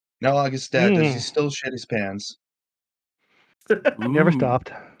Now August dad, does he still shit his pants? Never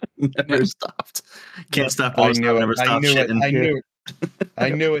stopped. Never stopped. Can't stop. I knew it. Never I stopped knew it. shitting. I knew it. I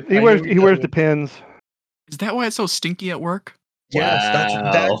knew it. He wears Depends. Is that why it's so stinky at work? Yes,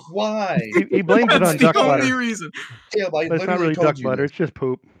 Wow. that's why. He blames it on duck the only butter. reason. Yeah, I But it's not really duck butter. It's just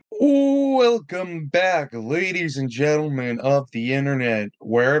poop. Welcome back, ladies and gentlemen of the internet.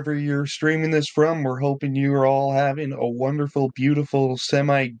 Wherever you're streaming this from, we're hoping you are all having a wonderful, beautiful,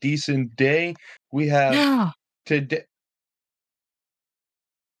 semi-decent day. We have today.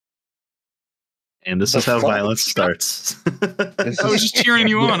 And this is how violence starts. I was just cheering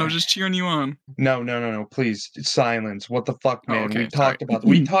you on. No. Please, silence. What the fuck, man? Okay, we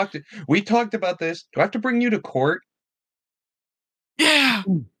talked about this. Do I have to bring you to court? Yeah.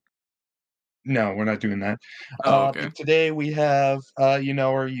 No, we're not doing that. Okay. But today we have,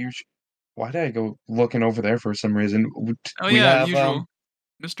 our usual. Why did I go looking over there for some reason? Usual.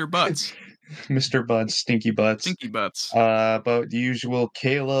 Mr. Butts. Mr. Butts, Stinky Butts. Stinky Butts. But the usual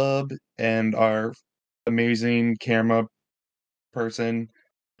Caleb and our amazing camera person.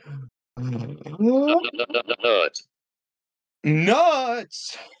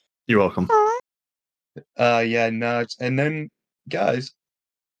 Nuts! You're welcome. Yeah, nuts. And then, guys,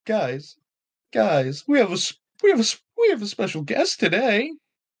 we have a special guest today.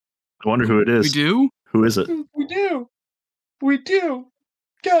 I wonder who it is. We do? Who is it? We do.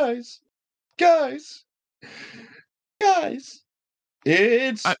 Guys.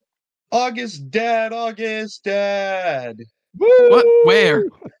 It's August Dad. Woo! What? Where?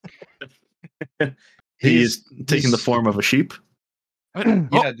 He's taking the form of a sheep. What?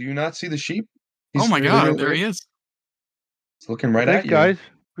 Yeah, do you not see the sheep? Oh my god, there he is. He's looking right Thanks, at you. guys.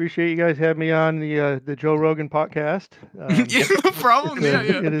 Appreciate you guys having me on the Joe Rogan podcast. No problem.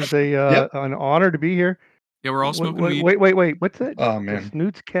 It is an honor to be here. Yeah, we're all smoking weed. Wait. What's that? Oh, man.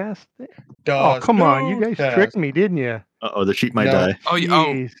 DaSnootz cast? Oh, come on. You guys tricked me, didn't you? Uh-oh, the sheep might die. Oh,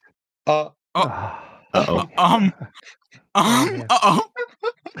 Jeez. Uh-oh.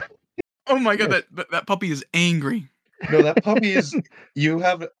 Oh my god, that puppy is angry. No, that puppy is. You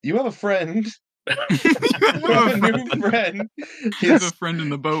have a friend. You have a new friend. You have a friend in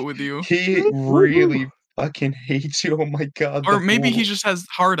the boat with you. He really fucking hates you. Oh my god. Or maybe he just has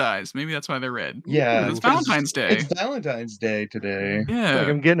hard eyes. Maybe that's why they're red. Yeah. It's Valentine's Day. It's Valentine's Day today. Yeah. Like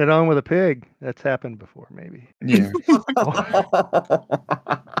I'm getting it on with a pig. That's happened before, maybe. Yeah.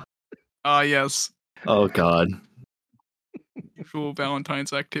 Yes. Oh god. Usual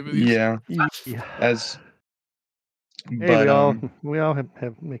Valentine's activities. Yeah. As. Hey, but we all have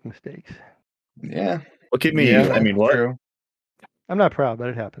make mistakes. Yeah. Look at me. Yeah, I mean, what? True. I'm not proud, but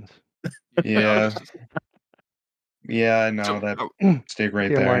it happens. Yeah. Yeah, I know that. Stay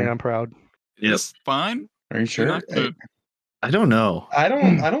right Yeah, there. I'm proud. Yes, fine. Are you sure? I don't know. I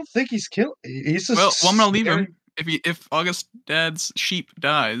don't think he's killed. He's just. Well, I'm gonna leave him. If August Dad's sheep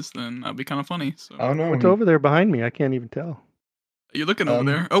dies, then that'll be kind of funny. So. Oh no! What's over there behind me? I can't even tell. You're looking over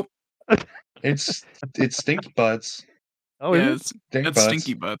there. Oh. It's Stinky Butts. Oh, yeah, is it? That's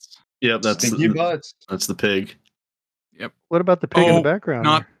Stinky Butts. Yep, that's Stinky Butts. That's the pig. Yep. What about the pig in the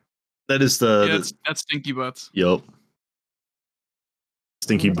background? That is that's Stinky Butts. Yep.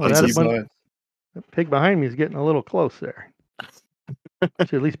 Stinky Butts. The pig behind me is getting a little close there.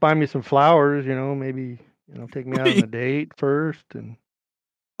 Should at least buy me some flowers, maybe, take me out on a date first. And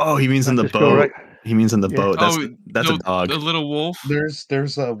oh, he means in the boat. Right. He means in the boat. That's a dog. The little wolf. There's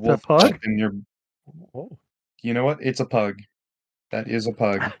a wolf in your. Oh. You know what? It's a pug. That is a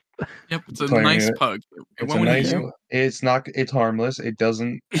pug. Yep, it's a nice pug. It's not. It's harmless. It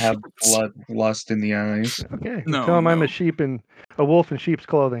doesn't have lust in the eyes. Okay. Tell him I'm a wolf in sheep's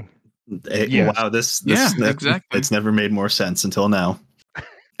clothing. Yes. Wow, this exactly. It's never made more sense until now.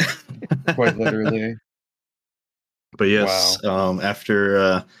 Quite literally. But yes,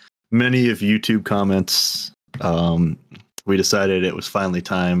 after many of YouTube comments, we decided it was finally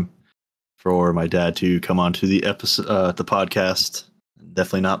time for my dad to come on to the episode, the podcast.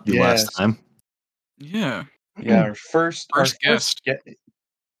 Definitely not the last time. Yeah. Yeah, our first guest.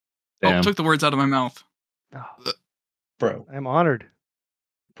 Took the words out of my mouth. Oh. Bro. I'm honored.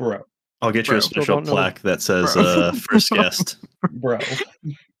 Bro. I'll get you a special plaque that says first guest. Bro.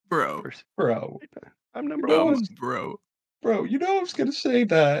 I'm number one. Bro. Bro, I was gonna say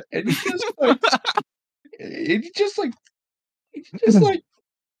that. And he just like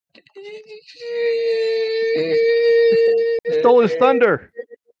stole his thunder.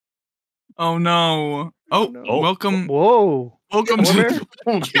 Oh no. Oh, no. Welcome. Whoa. Welcome to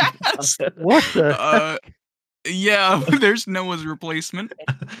yes. What the yeah, there's Noah's replacement.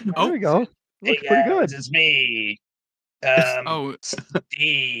 There we go. Looks pretty good. It's me. Oh,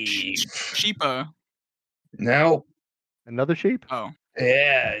 Steve. Sheepa. No. Another sheep? Oh,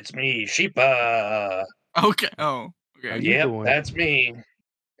 Yeah, it's me, Sheepa. okay. Oh, How okay. you Yep, doing? that's me.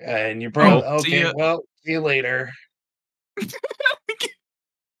 And you Oh, probably see okay. ya. Well, see you later.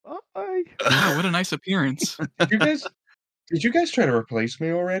 Bye. Wow, what a nice appearance. Did you guys try to replace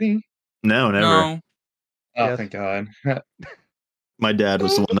me already? No, never. No. Oh, Yes. thank God. My dad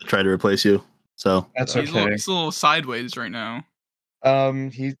was the one that tried to replace you. So That's He's okay. a little sideways right now.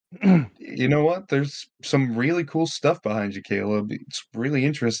 You know what? There's some really cool stuff behind you, Caleb. It's really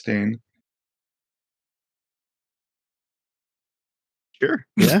interesting. sure.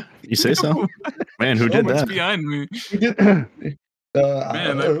 Yeah, you say so. Man, who So did much What's that? behind me? You did. Man,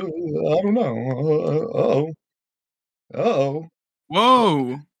 I don't know. Uh-oh.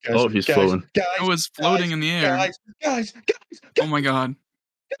 whoa. Guys, Oh, he's guys, floating. I was floating in the air. guys. Oh my god.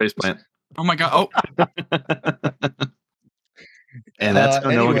 Faceplant. Oh my god. Oh, And that's how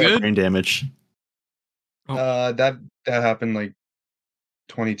no one Anyway, got good? brain damage. that happened like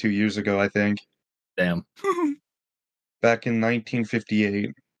 22 years ago, I think. Damn. Back in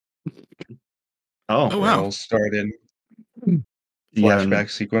 1958, Oh, it wow. all started. you got Flashback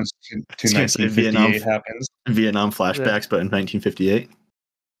sequence to was gonna say Vietnam 1958 happens. Vietnam flashbacks, but in 1958.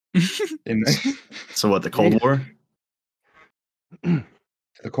 In So what? The Cold Jeez. War,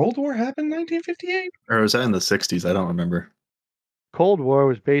 the Cold War happened in 1958? or was that in the 60s? I don't remember. Cold War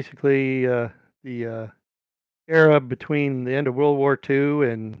was basically the era between the end of World War II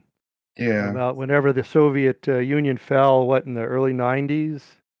and Yeah. about whenever the Soviet Union fell, in the early 90s.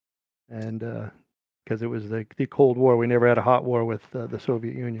 And because it was the Cold War, we never had a hot war with the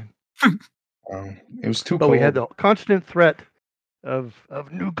Soviet Union. It was too But cold. we had the constant threat of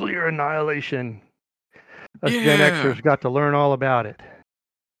nuclear annihilation. Us Gen Yeah. Xers got to learn all about it.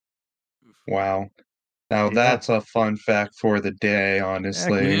 Wow. Now Yeah. that's a fun fact for the day,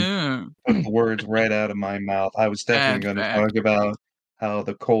 honestly. Yeah. Took the words right out of my mouth. I was definitely Bad going to fact. talk about how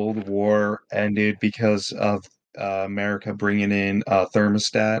the Cold War ended because of America bringing in a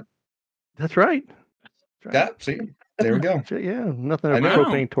thermostat. That's right. Yeah, see, there we go. Yeah, nothing a I know.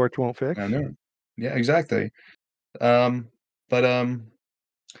 propane torch won't fix. I know. Yeah, exactly. But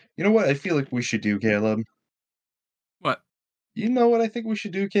you know what I feel like we should do, Caleb? What? You know what I think we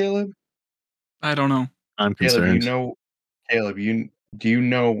should do, Caleb? I don't know. I'm Caleb, concerned. do you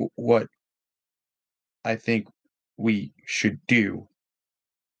know what I think we should do?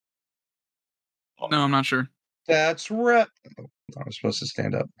 No, I'm not sure. That's right. I was supposed to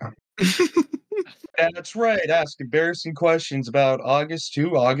stand up. That's right. Ask embarrassing questions about August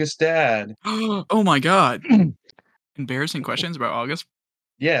to August Dad. Oh my god. Embarrassing questions about August?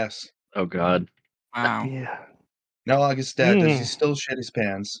 Yes. Oh God. Wow. Yeah. Now August Dad, does he Mm. still shit his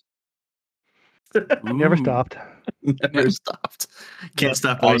pants? Never Ooh. stopped. Never stopped. Can't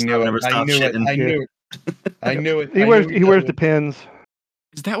stop. I Won't knew stop. it. Never I stop knew it. shitting. I knew it. I knew it. He I wears knew he wears the would. pins.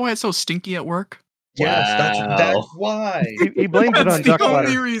 Is that why it's so stinky at work? Yes, that's Wow. why. He blames it That's on the duck only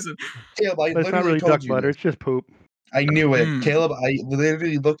butter, reason. Caleb, I but it's not literally really told duck you butter. this. It's just poop. I knew it. Mm. Caleb, I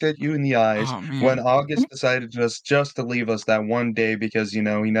literally looked at you in the eyes Oh when man. August decided just to leave us that one day because, he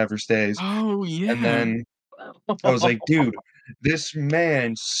never stays. Oh And yeah. then I was like, dude, this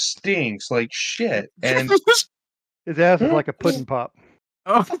man stinks like shit. And His ass is like a pudding pop.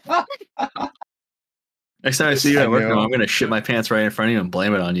 Oh, Next time I see you I at work, know. I'm gonna shit my pants right in front of you and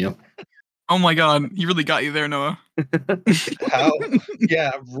blame it on you. oh my god. He really got you there, Noah. How?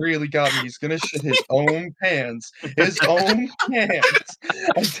 Yeah, really got me. He's gonna shit his own pants. His own pants.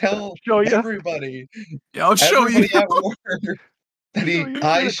 I tell Show ya. everybody, Yeah, I'll show you. everybody at work that Show you. I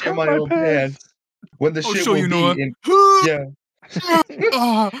Gonna shit crap my my own pants. pants. When the I'll shit show will you, be Noah. in. Yeah,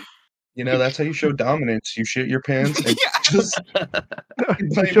 Ah, that's how you show dominance. You shit your pants and yeah. just You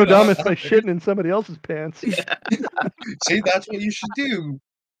blame show it on dominance by others. shitting in somebody else's pants. See, that's what you should do.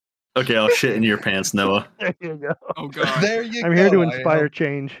 Okay, I'll shit in your pants, Noah. There you go. Oh god. There you I'm go. here to I inspire am.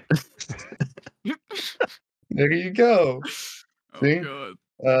 change. There you go. Oh See?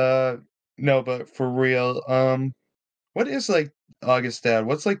 god. No, but for real, what is like August Dad?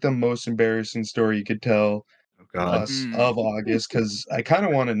 What's like the most embarrassing story you could tell Oh God. us Hmm. of August? Because I kind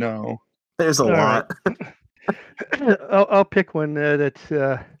of want to know. There's a All lot. I'll pick one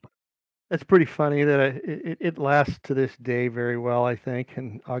that's pretty funny. That it lasts to this day very well, I think,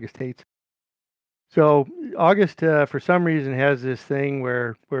 and August hates. So August, for some reason, has this thing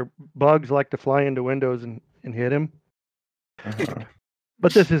where bugs like to fly into windows and hit him. Uh-huh.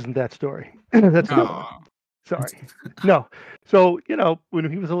 But this isn't that story. That's another one. Aw. Sorry. No. So,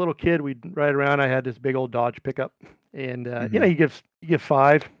 when he was a little kid, we'd ride around. I had this big old Dodge pickup. And, you give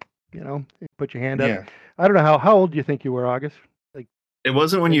 5, put your hand up. Yeah. I don't know how old do you think you were, August? Like It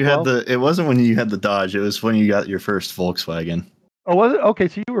wasn't when 10, you had 12? it wasn't when you had the Dodge. It was when you got your first Volkswagen. Oh, was it? Okay,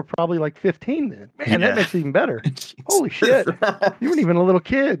 so you were probably like 15 then. Man, that Yeah. makes it even better. Holy shit. You weren't even a little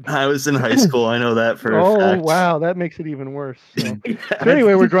kid. I was in high school. I know that for a Oh, fact. wow. That makes it even worse. So,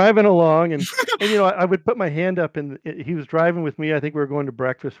 anyway, we're driving along, and I would put my hand up, and he was driving with me. I think we were going to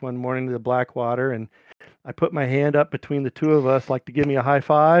breakfast one morning to the Blackwater, and I put my hand up between the two of us, like to give me a high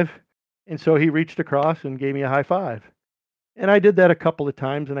five. And so he reached across and gave me a high five. And I did that a couple of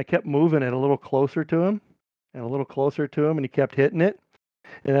times, and I kept moving it a little closer to him and a little closer to him, and he kept hitting it.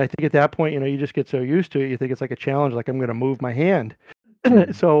 And I think at that point, you just get so used to it, you think it's like a challenge, like I'm going to move my hand.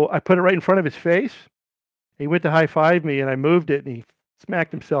 So I put it right in front of his face. He went to high five me, and I moved it, and he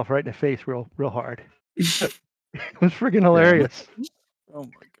smacked himself right in the face real hard. It was freaking hilarious. Oh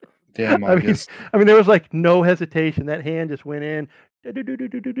my god. Damn, August. I mean, there was like no hesitation. That hand just went in.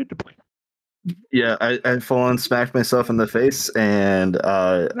 Yeah, I full on smacked myself in the face, and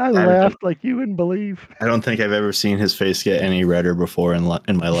And I laughed like you wouldn't believe. I don't think I've ever seen his face get any redder before in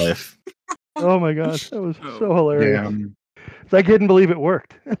my life. Oh my gosh, that was so hilarious. Damn. It's like I didn't believe it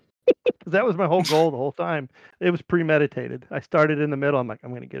worked. That was my whole goal the whole time. It was premeditated. I started in the middle. I'm like,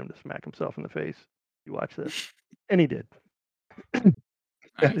 I'm going to get him to smack himself in the face. You watch this. And he did.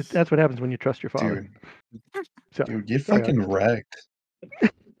 Nice. That's what happens when you trust your father. Dude, get fucking wrecked.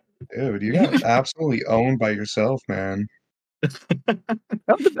 Dude, you got absolutely owned by yourself, man. That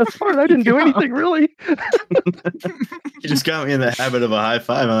was the best part. I didn't do anything really. You just got me in the habit of a high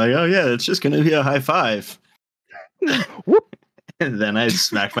five. I'm like, oh yeah, it's just gonna be a high five. Whoop. And then I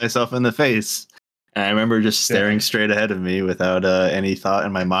smacked myself in the face. And I remember just staring straight ahead of me without any thought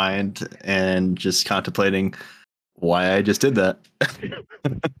in my mind and just contemplating why I just did that.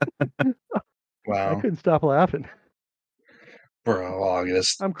 Wow. I couldn't stop laughing. Bro,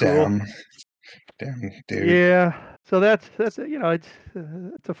 August. I'm cool. Damn, dude. Yeah. So that's it's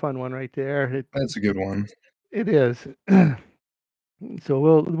a fun one right there. That's a good one. It is. So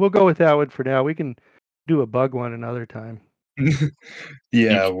we'll go with that one for now. We can do a bug one another time.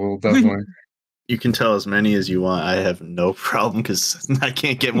 Yeah, we'll definitely. You can tell as many as you want. I have no problem because I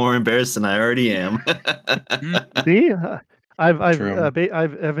can't get more embarrassed than I already am. See,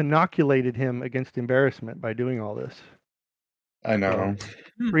 I've inoculated him against embarrassment by doing all this. I know.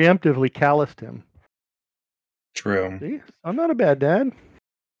 Preemptively calloused him. True. See, I'm not a bad dad,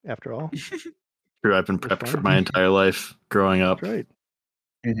 after all. True, I've been prepped for my entire life growing up. That's right.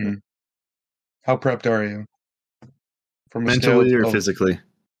 Mm-hmm. How prepped are you? From mentally or physically?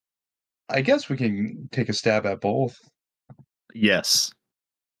 I guess we can take a stab at both. Yes.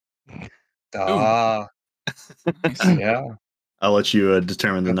 Yeah. I'll let you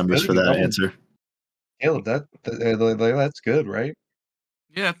determine the numbers for that answer. Caleb, that's good, right?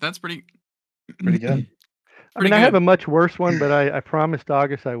 Yeah, that's pretty good. I mean, I have a much worse one, but I promised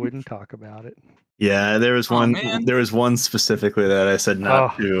August I wouldn't talk about it. Yeah, there was one. There was one specifically that I said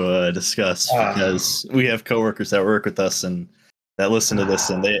not to discuss because we have coworkers that work with us and that listen to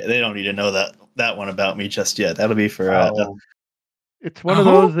this, and they don't need to know that one about me just yet. That'll be for. It's one of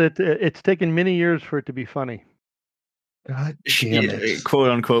those that it's taken many years for it to be funny. God damn it!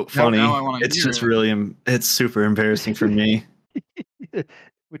 Quote unquote funny. Now it's just really it's super embarrassing for me.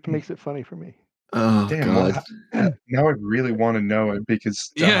 Which makes it funny for me. Oh damn, God! Now I really want to know it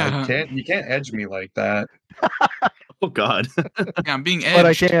because you can't edge me like that. Oh God! Yeah, I'm being edged.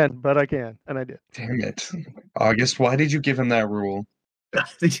 But I can, and I did. Damn it, August! Why did you give him that rule?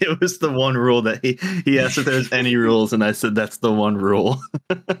 It was the one rule that he asked if there's any rules, and I said that's the one rule.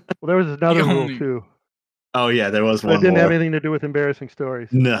 Well, there was another rule too. Oh yeah, there was one. It didn't have anything to do with embarrassing stories.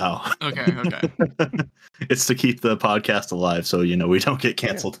 No. Okay. It's to keep the podcast alive, so we don't get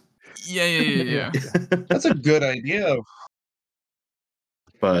canceled. Yeah. That's a good idea.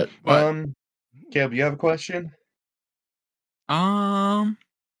 But Caleb, you have a question? Oh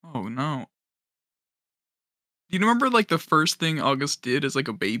no. Do you remember like the first thing August did as like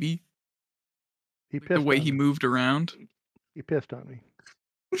a baby? The way he moved around. He pissed on me.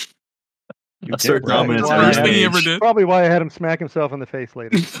 Assert dominance. First thing he ever did. Probably why I had him smack himself in the face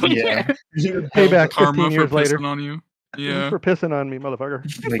later. Yeah. Payback 15 Karma years for later. pissing on you. Yeah. For pissing on me, motherfucker.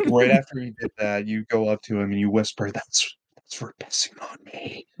 Like right after he did that, you go up to him and you whisper, "That's for pissing on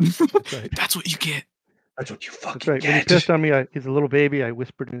me." That's right. That's what you get. That's what you fucking That's right. get. When he pissed on me, he's a little baby. I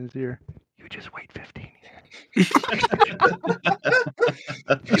whispered in his ear, "You just wait 15 years. You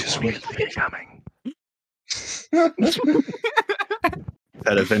just wait. It's coming."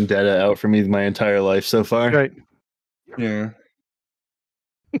 Had a vendetta out for me my entire life so far. Right. Yeah.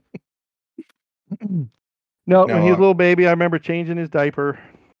 No, when he was a little baby, I remember changing his diaper,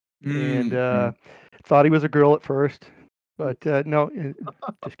 and Thought he was a girl at first, but no,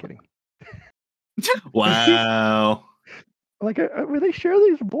 just kidding. Wow. Like, were they sure that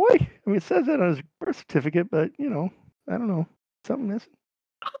he's a boy? I mean, it says that on his birth certificate, but I don't know, something missing.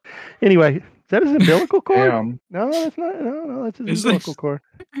 Anyway, is that his umbilical cord? Damn. No, that's not. No, that's his Is umbilical this- cord.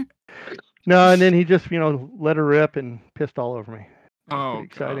 No, and then he just let her rip and pissed all over me. That was pretty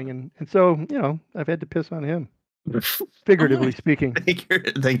exciting, and so I've had to piss on him, figuratively speaking.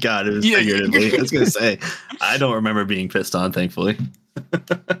 Thank God it was figuratively. I was gonna say, I don't remember being pissed on, thankfully.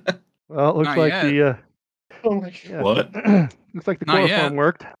 Well, it looks Not like yet. the Oh my God. What? looks like the Not yet. chloroform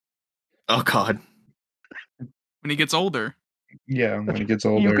worked. Oh God. When he gets older. Yeah, when he gets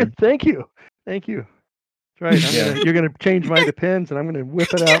You older. could thank you. That's right. Yeah. You're gonna change my Depends, and I'm gonna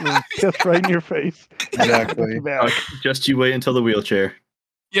whip it out and piss right in your face. Exactly. Too bad. Just you wait until the wheelchair.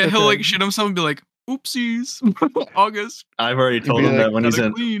 Yeah, That's he'll right. like shit himself and be like, oopsies. August. I've already You'd told be him like, that when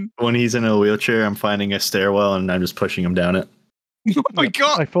Gotta clean. he's in a wheelchair, I'm finding a stairwell and I'm just pushing him down it. Oh my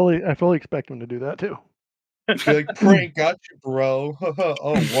god. I fully expect him to do that too. Be like, prank, got you, bro.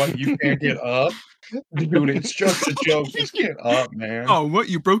 Oh, what? You can't get up? Dude, it's just a joke. Just get up, man. Oh, what?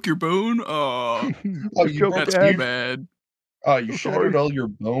 You broke your bone? Oh, Oh, you Joke, broke that's Dad. too bad. you I'm shattered sorry. all your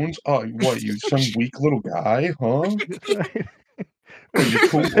bones? Oh, what? You some weak little guy, huh? That's right. Oh, you're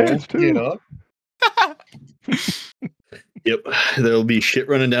too My pants, old to get too. up? Yep. There'll be shit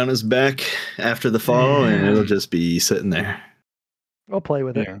running down his back after the fall, and it'll just be sitting there. I'll play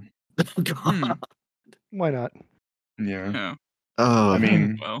with it. Yeah, Oh, God. Hmm. Why not? yeah. Yeah. Oh, I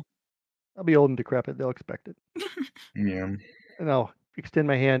mean, Well. I'll be old and decrepit. They'll expect it. yeah. And I'll extend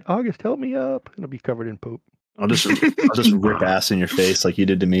my hand. August, help me up. And I'll be covered in poop. I'll just rip ass in your face like you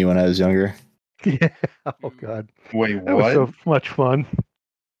did to me when I was younger. Yeah. Oh, God. Wait, That was what? so much fun.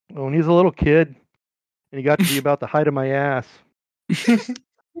 When he was a little kid, and he got to be about the height of my ass.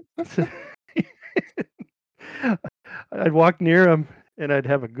 I'd walk near him, and I'd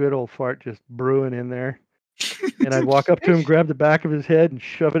have a good old fart just brewing in there. And I'd walk up to him, grab the back of his head, and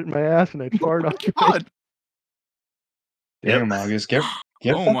shove it in my ass, and I'd fart on him. God. Damn, August, get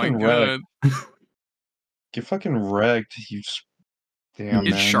Oh my fucking wrecked. god. Get fucking wrecked. Damn,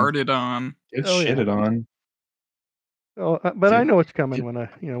 Get man. sharted on. Get Oh, yeah. shitted on. Oh, but I Get- know it's coming get- when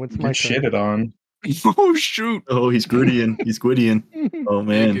it's Get my turn. shitted on. Oh shoot. Oh, he's Gwydion. He's Gwydion. Oh,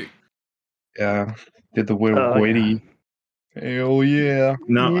 man. Yeah. Did the little Oh, yeah. witty. Hell yeah.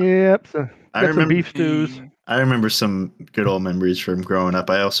 No, Yep. So I got some remember- beef stews. I remember some good old memories from growing up.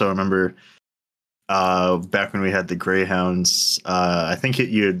 I also remember back when we had the Greyhounds. I think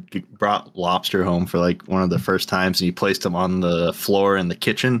you had brought lobster home for like one of the first times, and you placed them on the floor in the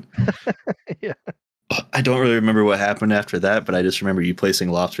kitchen. Yeah. I don't really remember what happened after that, but I just remember you placing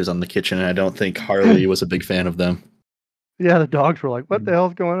lobsters on the kitchen, and I don't think Harley was a big fan of them. Yeah, the dogs were like, "What the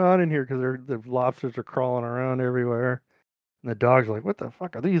hell's going on in here?" Because the lobsters are crawling around everywhere, and the dogs are like, "What the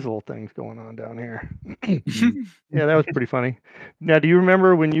fuck are these little things going on down here?" Yeah, that was pretty funny. Now, do you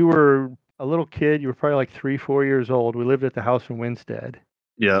remember when you were a little kid? You were probably like 3-4 years old. We lived at the house in Winstead,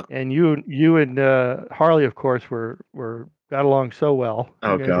 Yeah. and you and Harley, of course, were got along so well.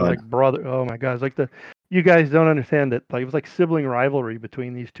 Oh, You guys were God. like brother. Oh my God, it's like you guys don't understand that. Like, it was like sibling rivalry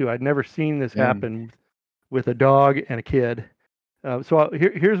between these two. I'd never seen this Yeah. happen with a dog and a kid.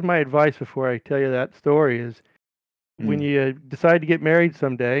 Here's my advice before I tell you that story: is when you decide to get married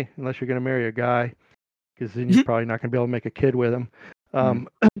someday, unless you're going to marry a guy, because then you're probably not going to be able to make a kid with him,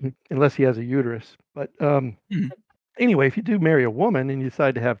 unless he has a uterus. But anyway, if you do marry a woman and you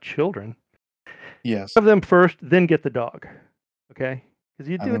decide to have children, Yes. have them first, then get the dog. Okay? Because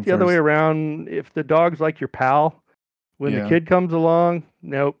you Have do it them the other way first. around. If the dog's like your pal, when the Yeah. kid comes along,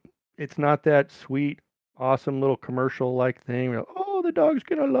 nope, it's not that sweet, awesome little commercial like thing. Oh, the dog's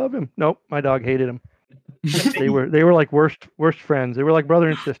gonna love him. Nope, my dog hated him. They were like worst friends. They were like brother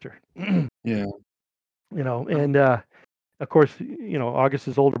and sister. Yeah. And of course,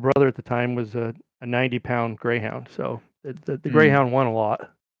 August's older brother at the time was a 90-pound greyhound, so the greyhound won a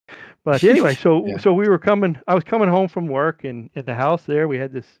lot. But anyway, so Yeah. so I was coming home from work, and at the house there we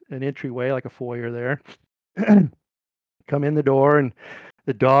had an entryway, like a foyer there. Come in the door, and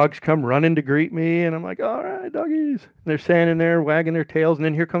the dogs come running to greet me, and I'm like, all right, doggies. And they're standing there wagging their tails, and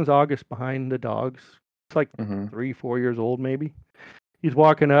then here comes August behind the dogs. It's like 3-4 years old maybe. He's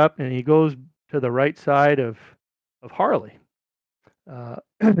walking up, and he goes to the right side of Harley,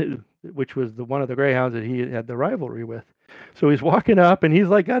 which was one of the greyhounds that he had the rivalry with. So he's walking up, and he's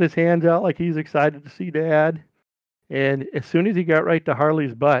like got his hands out like he's excited to see Dad. And as soon as he got right to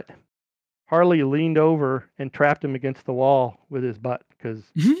Harley's butt, Harley leaned over and trapped him against the wall with his butt, because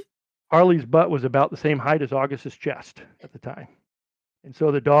Harley's butt was about the same height as August's chest at the time. And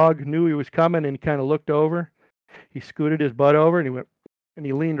so the dog knew he was coming, and he kind of looked over. He scooted his butt over, and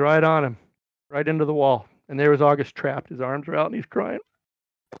he leaned right on him, right into the wall. And there was August trapped. His arms are out, and he's crying.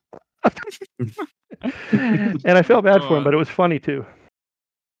 And I felt bad for him, but it was funny too.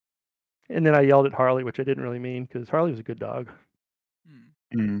 And then I yelled at Harley, which I didn't really mean, because Harley was a good dog.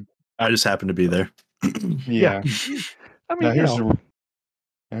 I just happened to be there. Yeah. I mean,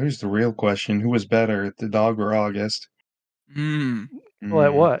 here's the real question: who was better, the dog or August? Well,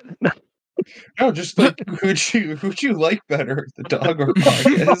 at what? No, just like who'd you like better, the dog or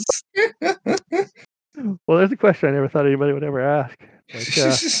August? Well, there's a question I never thought anybody would ever ask.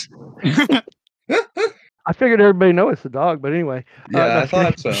 But, I figured everybody knows it's the dog, but anyway. Yeah, I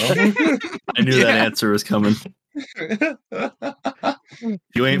thought so. I knew that answer was coming.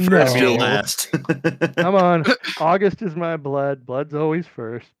 You ain't first, you're last. Come on. August is my blood. Blood's always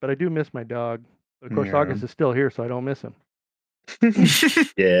first. But I do miss my dog. Of course, August is still here, so I don't miss him.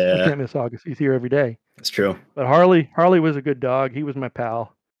 Yeah. I can't miss August. He's here every day. That's true. But Harley was a good dog. He was my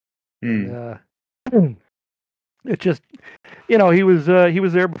pal. It just, he was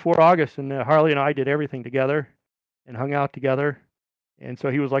there before August, and Harley and I did everything together and hung out together. And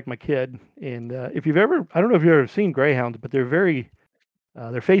so he was like my kid. And if you've ever, I don't know if you've ever seen greyhounds, but they're very,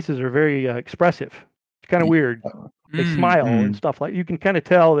 their faces are very expressive. It's kind of weird. They smile and stuff like, you can kind of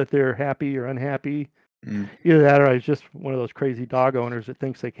tell that they're happy or unhappy. Either that or I was just one of those crazy dog owners that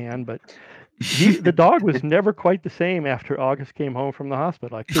thinks they can. But the dog was never quite the same after August came home from the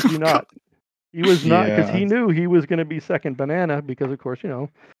hospital. I kid you not. He was not, because he knew he was going to be second banana because, of course,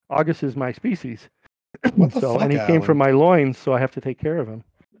 August is my species. And he came from my loins, so I have to take care of him.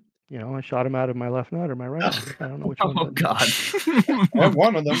 I shot him out of my left nut or my right nut. I don't know which one. Oh, God. Or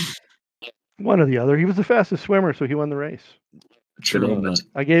one of them. One or the other. He was the fastest swimmer, so he won the race. True.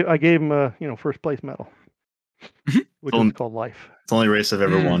 I gave him a first place medal, which is called life. It's the only race I've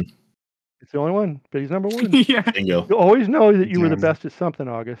ever won. It's the only one, but he's number one. Yeah. Bingo. You always know that you were the best at something,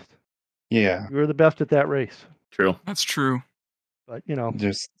 August. Yeah. You were the best at that race. True. That's true. But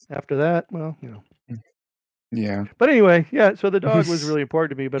just after that, well, Yeah. But anyway, so the dog was really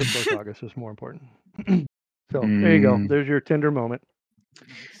important to me, but of course August was more important. So there you go. There's your Tinder moment.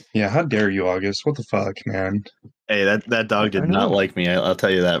 Yeah, how dare you, August? What the fuck, man? Hey, that dog did not like me. I'll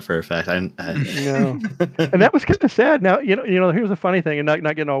tell you that for a fact. No. And that was kind of sad. Now, here's the funny thing, and not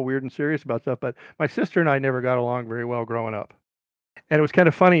getting all weird and serious about stuff, but my sister and I never got along very well growing up. And it was kind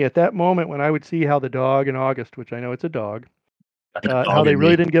of funny at that moment when I would see how the dog and August, which I know it's a dog, how they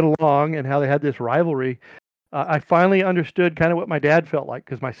really didn't get along and how they had this rivalry. I finally understood kind of what my dad felt like,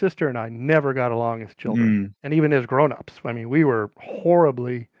 because my sister and I never got along as children and even as grown-ups. I mean, we were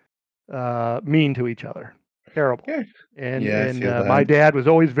horribly mean to each other. Terrible. And my dad was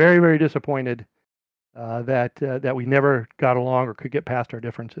always very, very disappointed that we never got along or could get past our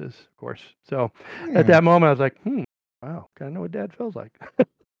differences, of course. So at that moment, I was like, wow, kind of know what dad feels like.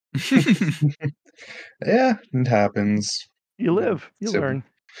 Yeah, it happens. You live, you learn.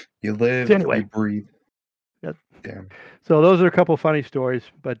 You live, you breathe. Yep. Damn. So those are a couple funny stories.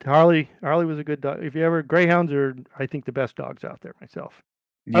 But Harley was a good dog. If you ever, greyhounds are, I think, the best dogs out there myself.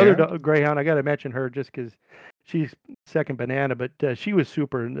 Yeah. Other greyhound, I got to mention her just because she's second banana, but she was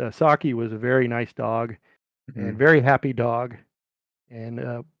super. Saki was a very nice dog and very happy dog,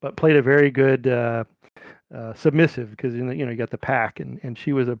 and but played a very good submissive, because you got the pack, and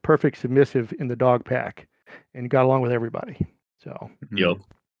she was a perfect submissive in the dog pack, and got along with everybody. So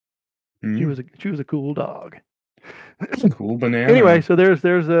she was a cool dog. Cool banana. Anyway, so there's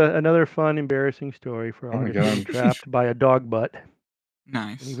another fun, embarrassing story for August being trapped by a dog butt.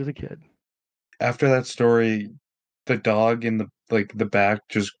 Nice. When he was a kid. After that story, the dog in the back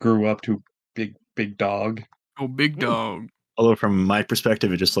just grew up to big dog. Oh, big dog. Although from my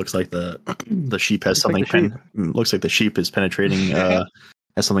perspective, it just looks like the sheep has something. Looks like the sheep is penetrating.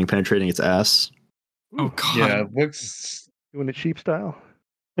 Has something penetrating its ass. Oh God. Yeah, it looks doing it sheep style.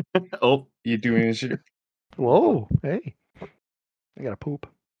 Oh, you doing it sheep? Whoa! Hey, I got to poop.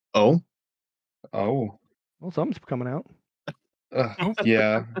 Oh. Well, something's coming out.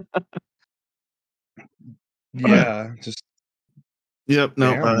 Yeah. Yeah. Just. Yep.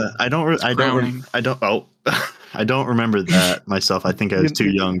 No. I don't. Oh. I don't remember that myself. I think I was too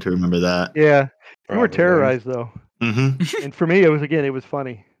young to remember that. Yeah. You were terrorized though. Mm-hmm. And for me, it was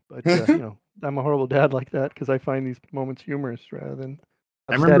funny. But I'm a horrible dad like that, because I find these moments humorous rather than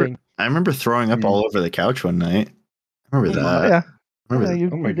upsetting. I remember throwing up all over the couch one night. I remember that. Yeah. You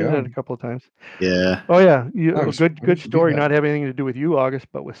did that a couple of times. Yeah. Oh yeah. Good story. Not having anything to do with you, August,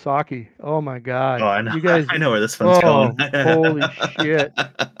 but with Saki. Oh my God. Oh, I know. You guys. I know where this one's going. Holy shit.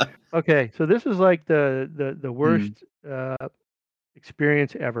 Okay, so this is like the worst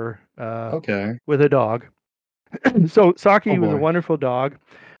experience ever Okay. with a dog. So Saki Oh was a boy. wonderful dog,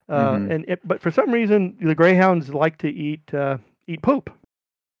 Mhm. but for some reason the greyhounds like to eat poop,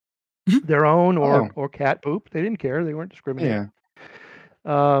 their own Oh, or cat poop. They didn't care. They weren't discriminating.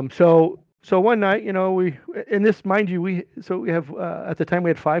 yeah. So one night, we and this, mind you, we have at the time we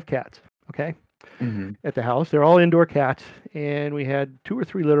had 5 cats. Okay, Mhm. at the house, they're all indoor cats, and we had 2 or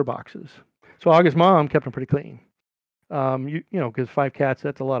 3 litter boxes. So August's mom kept them pretty clean. Because 5 cats,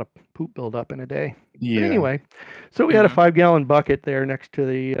 that's a lot of poop buildup in a day. But Yeah. anyway, so we had a 5-gallon bucket there next to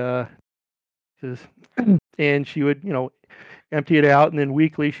the and she would, empty it out, and then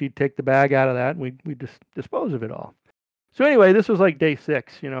weekly she'd take the bag out of that, and we'd just dispose of it all. So anyway, this was like day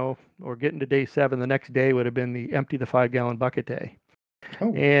 6, or getting to day 7. The next day would have been the empty the 5-gallon bucket day,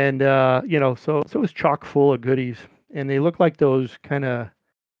 Oh. and so it was chock full of goodies, and they looked like those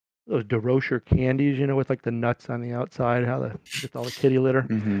those DeRocher candies, with like the nuts on the outside, with all the kitty litter,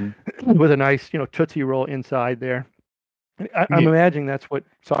 Mhm. with a nice, Tootsie Roll inside there. I'm Yeah. imagining that's what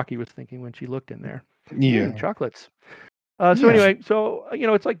Saki was thinking when she looked in there. Yeah. Chocolates. So Yeah. anyway,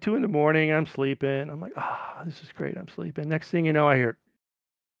 it's like 2 a.m. I'm sleeping. I'm like, this is great. I'm sleeping. Next thing you know, I hear.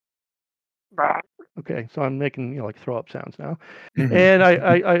 Okay, so I'm making like throw up sounds now, Mhm. and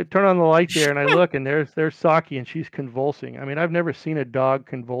I turn on the light there and I look, and there's Saki, and she's convulsing. I mean, I've never seen a dog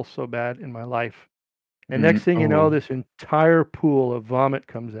convulse so bad in my life. And next thing you know, Oh. this entire pool of vomit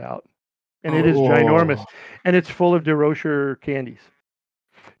comes out, and it is ginormous, Oh. and it's full of DeRocher candies.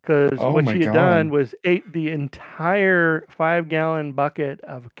 Because Oh what my she had God. done was ate the entire 5-gallon bucket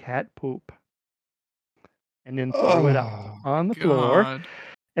of cat poop, and then threw it out Oh. on the floor.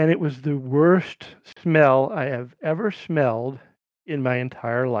 And it was the worst smell I have ever smelled in my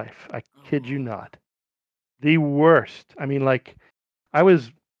entire life. I kid you not. The worst. I mean, like, I was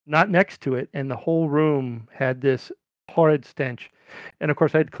not next to it, and the whole room had this horrid stench. And of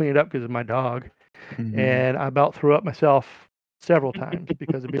course, I had to clean it up because of my dog. Mhm. And I about threw up myself several times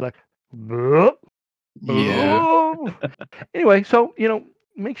because it'd be like, "Bleh, Yeah. bleh." Anyway, so,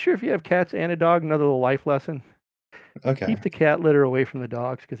 make sure if you have cats and a dog, another little life lesson, Okay. keep the cat litter away from the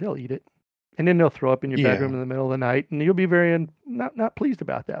dogs because they'll eat it. And then they'll throw up in your bedroom Yeah. in the middle of the night, and you'll be very not pleased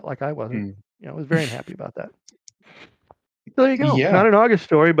about that, like I wasn't. Mm. I was very unhappy about that. So there you go. Yeah. Not an August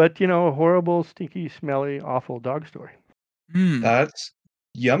story, but a horrible, stinky, smelly, awful dog story. That's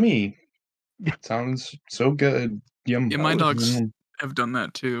yummy. Sounds so good. Yum. Yeah, my dogs have done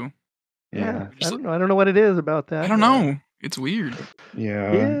that too. Yeah. Yeah. I don't know. I don't know what it is about that. I don't know. It's weird.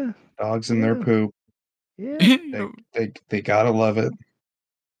 Yeah. Yeah. Dogs and their poop. Yeah. They gotta love it.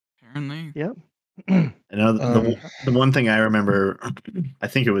 Apparently. Yep. I know the one thing I remember, I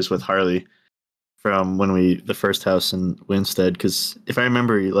think it was with Harley from when the first house in Winstead, because if I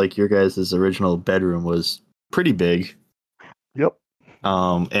remember, like your guys' original bedroom was pretty big. Yep.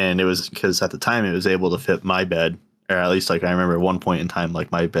 And it was because at the time it was able to fit my bed, or at least like I remember at one point in time,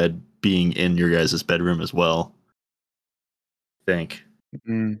 like my bed being in your guys' bedroom as well. I think.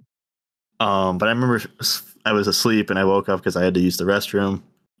 Mm. But I remember I was asleep and I woke up because I had to use the restroom,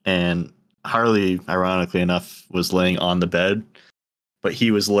 and Harley, ironically enough, was laying on the bed, but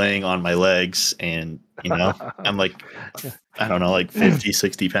he was laying on my legs, and I'm like, I don't know, like 50,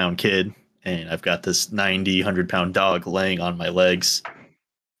 60-pound kid, and I've got this 90, 100-pound dog laying on my legs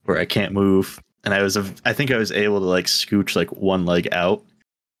where I can't move. And I think I was able to like scooch like one leg out,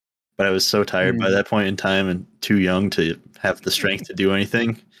 but I was so tired by that point in time and too young to have the strength to do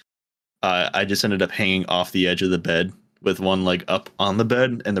anything. I just ended up hanging off the edge of the bed with one leg up on the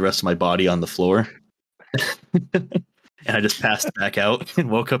bed and the rest of my body on the floor. And I just passed back out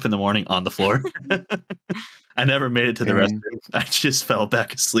and woke up in the morning on the floor. I never made it to the restroom. I just fell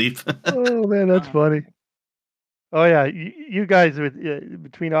back asleep. Oh, man, that's funny. Oh, yeah. You guys,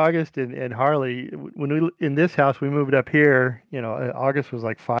 between August and Harley, when in this house, we moved up here, August was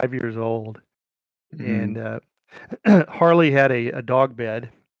like 5 years old. And Harley had a dog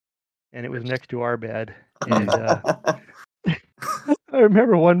bed, and it was next to our bed. And I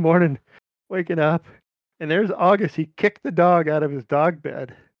remember one morning waking up, and there's August. He kicked the dog out of his dog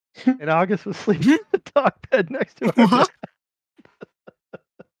bed, and August was sleeping in the dog bed next to our bed.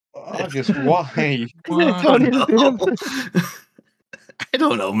 August, why? I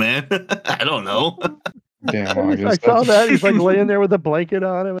don't know, man. I don't know. Damn, August. I saw that. He's like laying there with a blanket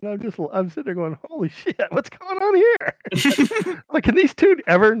on him, and I'm sitting there going, "Holy shit, what's going on here?" Like, can these two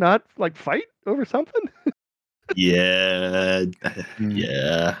ever not like fight over something? Yeah,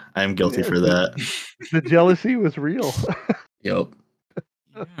 I'm guilty for that. The jealousy was real. Yep.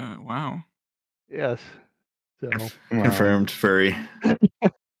 Yeah, wow. Yes. So confirmed furry.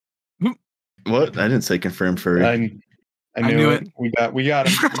 What? I didn't say confirmed furry. I knew it. We got him. We got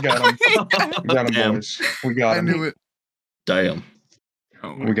him, Damn. boys. We got him. I knew it. Damn.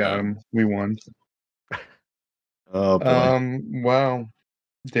 Oh we got him. We won. Oh boy. Wow.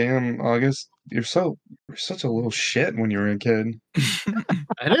 Damn, August, you're such a little shit when you were a kid.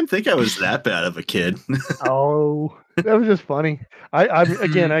 I didn't think I was that bad of a kid. Oh, that was just funny. I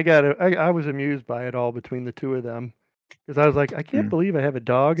was amused by it all between the two of them because I was like, I can't believe I have a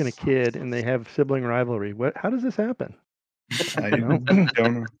dog and a kid and they have sibling rivalry. How does this happen? I don't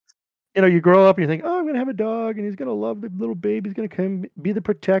know. You grow up and you think, oh, I'm gonna have a dog and he's gonna love the little baby. He's gonna come be the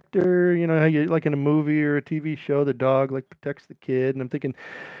protector. You know how you like in a movie or a TV show, the dog like protects the kid, and I'm thinking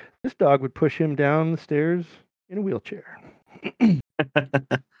this dog would push him down the stairs in a wheelchair.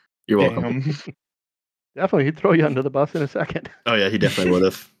 You're welcome. Definitely, he'd throw you under the bus in a second. Oh yeah, he definitely would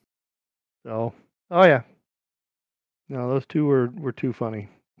have. So, oh yeah, no, those two were too funny.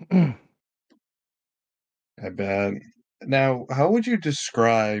 I bet. Now, how would you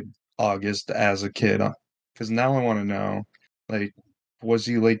describe August as a kid? Because now I want to know. Like, was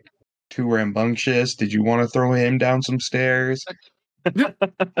he like too rambunctious? Did you want to throw him down some stairs? No,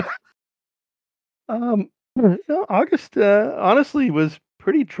 August honestly was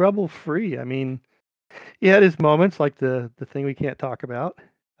pretty trouble free. I mean, he had his moments like the thing we can't talk about.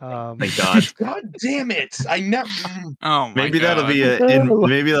 Thank God. God damn it! I never. Oh, maybe God. that'll be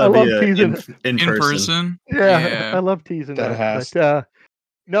in person. Yeah, I love teasing that. But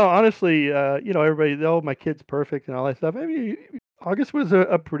no, honestly, everybody, my kid's perfect and all that stuff. I mean, August was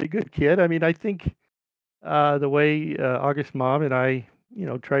a pretty good kid. I mean, I think the way August's mom and I,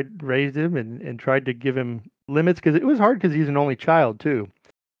 raised him and tried to give him limits because it was hard because he's an only child too,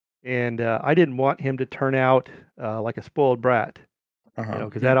 and I didn't want him to turn out like a spoiled brat.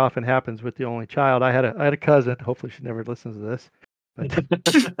 Because that often happens with the only child. I had a cousin. Hopefully, she never listens to this, but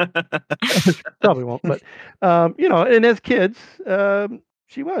probably won't. But and as kids,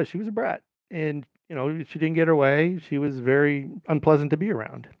 she was a brat, and she didn't get her way. She was very unpleasant to be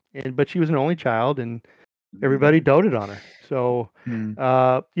around, but she was an only child, and everybody doted on her. So,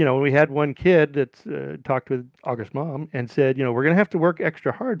 we had one kid that talked with August's mom and said, we're going to have to work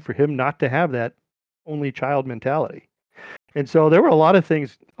extra hard for him not to have that only child mentality. And so there were a lot of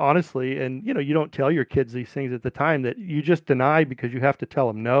things, honestly, and you don't tell your kids these things at the time that you just deny because you have to tell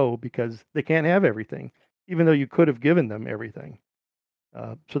them no because they can't have everything, even though you could have given them everything,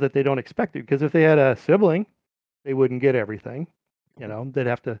 so that they don't expect it. Because if they had a sibling, they wouldn't get everything. You'd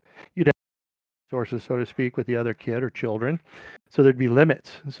have sources, so to speak, with the other kid or children, so there'd be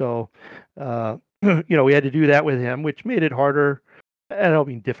limits. So, we had to do that with him, which made it harder. I don't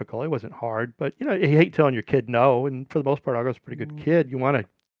mean difficult. It wasn't hard, but you hate telling your kid no. And for the most part, August's a pretty good kid. You want to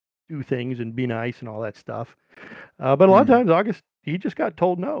do things and be nice and all that stuff. But a lot of times, August, he just got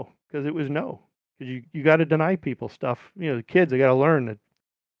told no because it was no. Because you got to deny people stuff. The kids, they got to learn that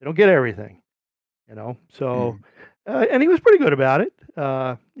they don't get everything. So, and he was pretty good about it.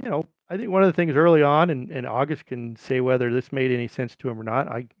 I think one of the things early on, and August can say whether this made any sense to him or not.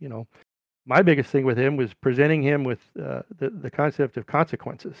 My biggest thing with him was presenting him with the concept of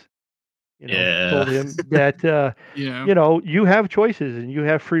consequences. Told him that you have choices and you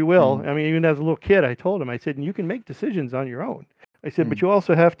have free will. I mean, even as a little kid, I told him, I said, and you can make decisions on your own. I said, but you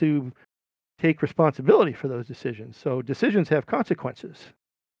also have to take responsibility for those decisions. So decisions have consequences.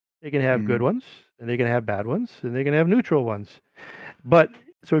 They can have good ones, and they can have bad ones, and they can have neutral ones. But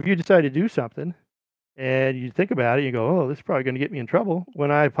so if you decide to do something, and you think about it, you go, oh, this is probably going to get me in trouble.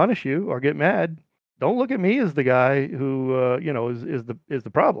 When I punish you or get mad, don't look at me as the guy who, is the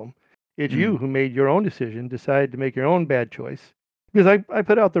problem. It's you who made your own decision, decided to make your own bad choice. Because I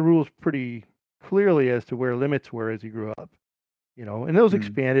put out the rules pretty clearly as to where limits were as he grew up, and those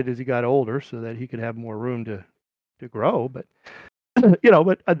expanded as he got older so that he could have more room to grow. But,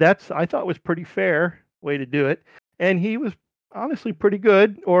 that's, I thought was pretty fair way to do it. And he was honestly pretty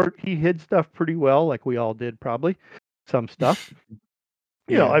good, or he hid stuff pretty well, like we all did, probably some stuff.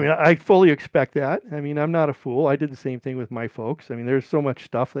 I mean, I fully expect that. I mean, I'm not a fool. I did the same thing with my folks. I mean, there's so much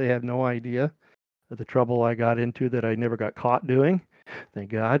stuff they have no idea of the trouble I got into that I never got caught doing. Thank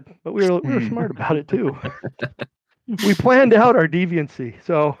God. But we were smart about it too. We planned out our deviancy.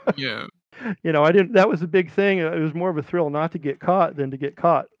 So yeah, I didn't. That was a big thing. It was more of a thrill not to get caught than to get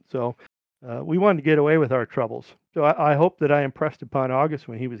caught. So we wanted to get away with our troubles. So I hope that I impressed upon August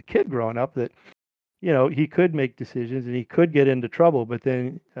when he was a kid growing up that, he could make decisions and he could get into trouble, but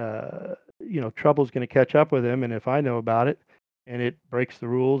then, trouble's going to catch up with him. And if I know about it and it breaks the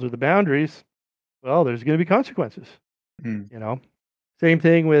rules or the boundaries, well, there's going to be consequences, Same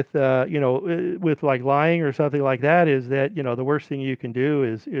thing with, with like lying or something like that is that, the worst thing you can do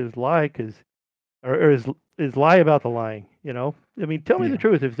is lie or is is lie about the lying. I mean, tell me the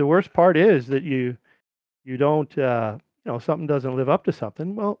truth. If the worst part is that you don't, something doesn't live up to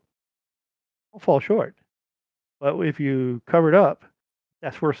something, well, I'll fall short. But if you cover it up,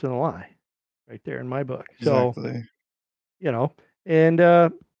 that's worse than a lie, right there in my book. Exactly. So, and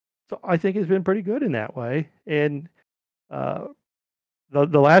so I think it's been pretty good in that way. And the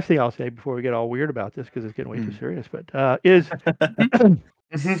last thing I'll say before we get all weird about this, because it's getting way too serious, but is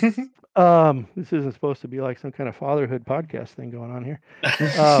this isn't supposed to be like some kind of fatherhood podcast thing going on here.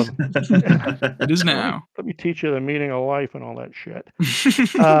 It is now. Let me teach you the meaning of life and all that shit.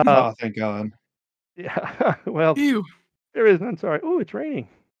 Oh, thank God. Yeah. Well, Ew. there is none. Sorry. Oh, it's raining.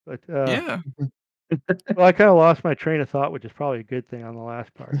 But Yeah. well, I kind of lost my train of thought, which is probably a good thing on the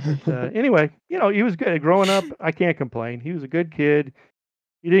last part. But anyway, he was good. Growing up, I can't complain. He was a good kid.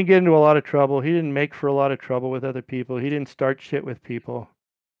 He didn't get into a lot of trouble. He didn't make for a lot of trouble with other people. He didn't start shit with people.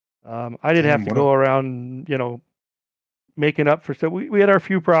 I didn't have to go around, making up for stuff. We had our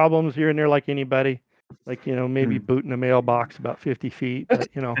few problems here and there, like anybody. Like, maybe booting a mailbox about 50 feet. But,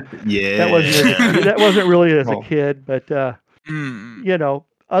 Yeah. that wasn't really as a kid. But,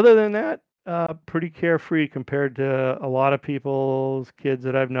 other than that, pretty carefree compared to a lot of people's kids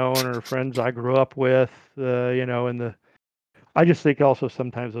that I've known or friends I grew up with, I just think also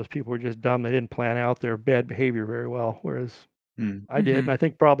sometimes those people were just dumb. They didn't plan out their bad behavior very well, whereas I did, and I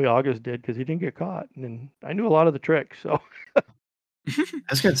think probably August did because he didn't get caught, and I knew a lot of the tricks. So I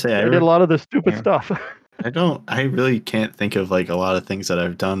was gonna say I did a lot of the stupid stuff. I really can't think of like a lot of things that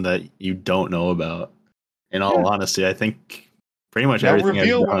I've done that you don't know about. In all honesty, I think pretty much everything I've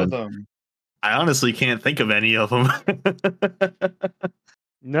done. One of them. I honestly can't think of any of them.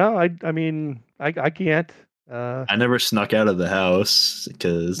 No, I mean, I can't. I never snuck out of the house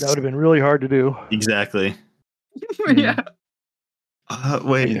because that would have been really hard to do. Exactly. Yeah.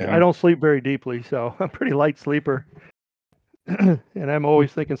 Wait. I don't sleep very deeply, so I'm a pretty light sleeper. And I'm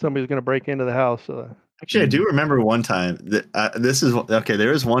always thinking somebody's going to break into the house. Actually, I do remember one time. This is okay.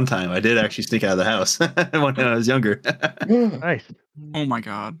 There was one time I did actually sneak out of the house when I was younger. Nice. Oh my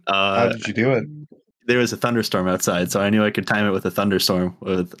God. How did you do it? There was a thunderstorm outside, so I knew I could time it with a thunderstorm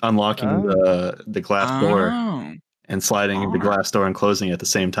with unlocking the glass door and sliding the glass door and closing it at the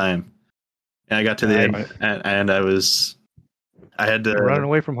same time. And I got to the end, and I had to running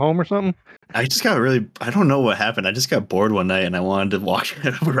away from home or something. I just got I don't know what happened. I just got bored one night and I wanted to walk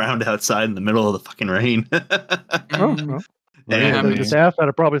around outside in the middle of the fucking rain. And just asked, I'd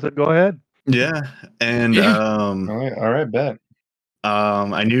have probably said, "Go ahead." Yeah, and all right, bet.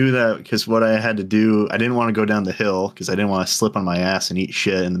 I knew that because what I had to do, I didn't want to go down the hill because I didn't want to slip on my ass and eat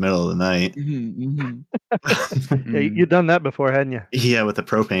shit in the middle of the night. Yeah, you've done that before, hadn't you? Yeah, with the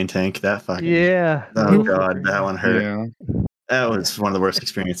propane tank. That fucking oh God, that one hurt. Yeah. That was one of the worst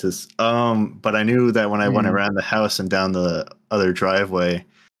experiences. But I knew that when I went around the house and down the other driveway,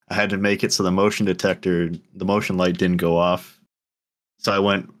 I had to make it so the motion light didn't go off. So I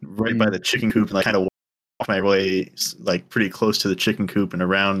went right by the chicken coop and kind of walked my way like pretty close to the chicken coop and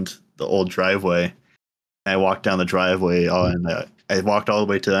around the old driveway. And I walked down the driveway and I walked all the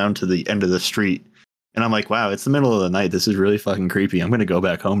way down to the end of the street. And I'm like, wow, it's the middle of the night. This is really fucking creepy. I'm going to go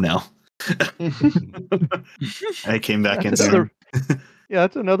back home now. I came back in.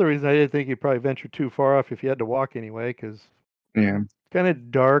 That's another reason I didn't think you'd probably venture too far off if you had to walk anyway, because it's kind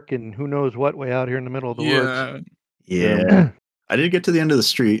of dark and who knows what way out here in the middle of the woods. Yeah. I did get to the end of the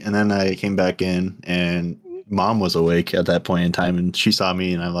street and then I came back in and Mom was awake at that point in time and she saw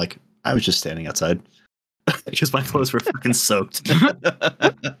me and I'm like, I was just standing outside because my clothes were fucking soaked.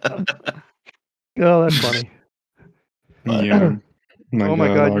 Oh, that's funny. Yeah. Oh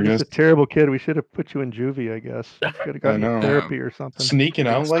my God, you're just a terrible kid. We should have put you in juvie, I guess. Should have gotten therapy or something. Sneaking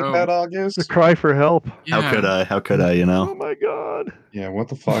out like that, August? To cry for help. Yeah. How could I, Oh my God. Yeah, what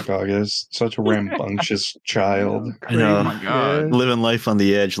the fuck, August? Such a rambunctious child. I know. Oh my God. Living life on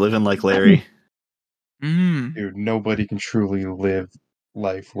the edge, living like Larry. Dude, nobody can truly live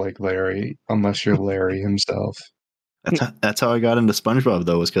life like Larry unless you're Larry himself. That's how I got into SpongeBob,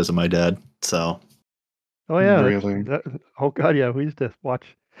 though, was because of my dad. So. Oh yeah, really? Oh God, yeah. We used to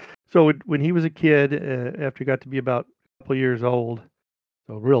watch. So when he was a kid, after he got to be about a couple years old,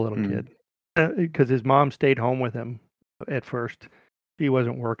 so a real little kid, because his mom stayed home with him at first. She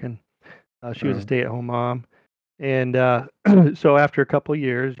wasn't working. She was a stay-at-home mom, and so after a couple of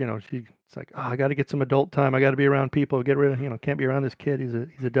years, she's like, "Oh, I got to get some adult time. I got to be around people. Get rid of, can't be around this kid.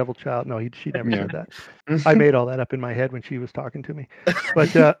 He's a devil child." No, she never said that. I made all that up in my head when she was talking to me.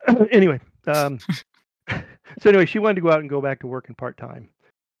 But anyway. So anyway, she wanted to go out and go back to working part-time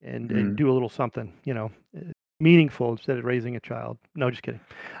and do a little something, meaningful instead of raising a child. No, just kidding.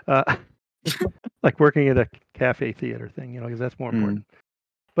 like working at a cafe theater thing, because that's more important.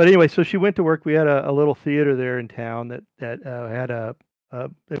 But anyway, so she went to work. We had a little theater there in town that had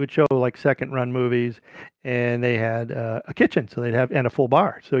they would show like second run movies, and they had a kitchen, so they'd have and a full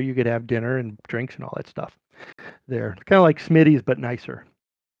bar, so you could have dinner and drinks and all that stuff there. Kind of like Smitty's, but nicer.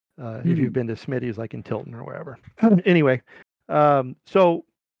 If you've been to Smitty's, like in Tilton or wherever. Anyway, so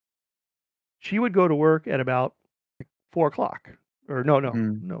she would go to work at about 4:00, or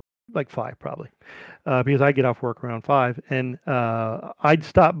no, like 5 probably, because I get off work around 5, and I'd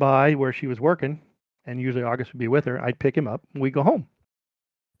stop by where she was working, and usually August would be with her. I'd pick him up, and we'd go home.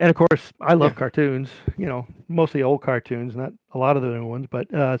 And of course, I love cartoons, mostly old cartoons, not a lot of the new ones.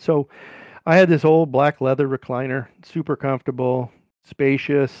 But so I had this old black leather recliner, super comfortable,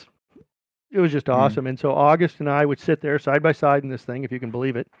 spacious. It was just awesome. And so August and I would sit there side by side in this thing, if you can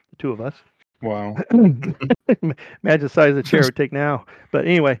believe it, the two of us. Wow. Imagine the size of the chair it would take now. But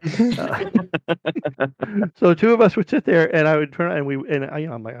anyway, so the two of us would sit there, and I would turn, and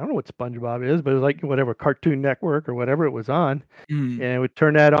I'm like, I don't know what SpongeBob is, but it was like whatever Cartoon Network or whatever it was on, and we'd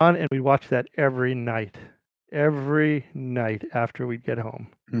turn that on, and we'd watch that every night after we'd get home.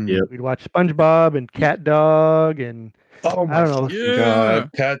 We'd watch SpongeBob and Cat Dog and I don't know,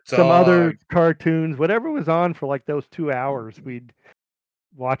 God, Cat Dog. Some other cartoons, whatever was on for like those 2 hours, we'd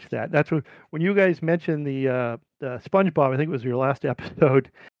watch that. That's when you guys mentioned the SpongeBob. I think it was your last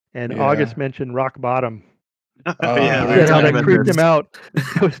episode, and August mentioned Rock Bottom. How that creeped him out.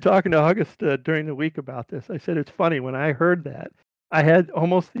 I was talking to August during the week about this. I said it's funny, when I heard that, I had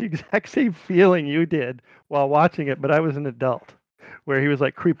almost the exact same feeling you did while watching it, but I was an adult, where he was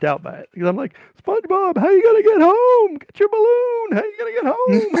like creeped out by it. Because I'm like, SpongeBob, how you gonna get home? Get your balloon. How you gonna get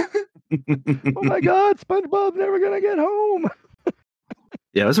home? Oh my God, SpongeBob's never gonna get home.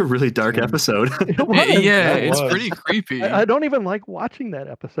 Yeah, it was a really dark episode. It's pretty creepy. I don't even like watching that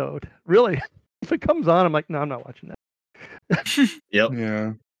episode. Really. If it comes on, I'm like, no, I'm not watching that. Yep. Yeah.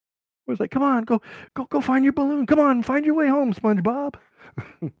 It was like, come on, go find your balloon. Come on, find your way home, SpongeBob.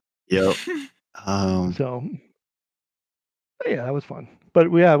 Yep. So yeah, that was fun.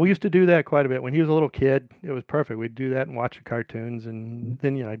 But we used to do that quite a bit. When he was a little kid, it was perfect. We'd do that and watch the cartoons, and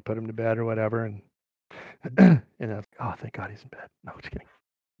then I'd put him to bed or whatever, and I was like, oh, thank God he's in bed. No, just kidding.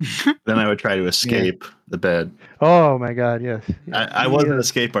 Then I would try to escape the bed. Oh my God, yes. I was an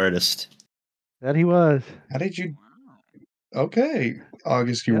escape artist. That he was. How did you? Okay,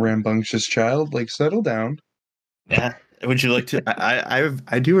 August, you rambunctious child. Like, settle down. Yeah. Would you like to?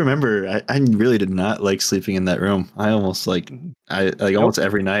 I do remember. I really did not like sleeping in that room. I almost almost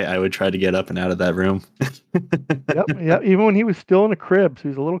every night I would try to get up and out of that room. Yep. Even when he was still in a crib, so he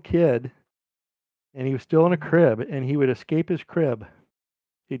was a little kid, and he was still in a crib, and he would escape his crib.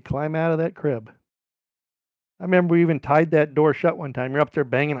 He'd climb out of that crib. I remember we even tied that door shut one time. You're up there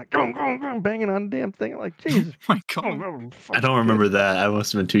banging, like, banging on the damn thing. I'm like, Jesus. Oh my God. I don't remember that. I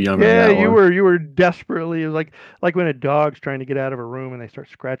must have been too young. Yeah, you were desperately. It was like when a dog's trying to get out of a room and they start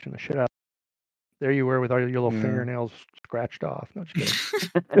scratching the shit out. There you were with all your little fingernails scratched off. No, just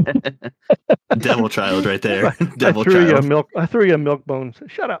kidding. Devil child right there. Devil I threw child. I threw you a milk bone.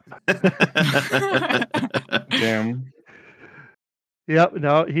 Shut up. Damn. Yep.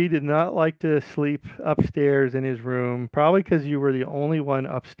 No, he did not like to sleep upstairs in his room, probably because you were the only one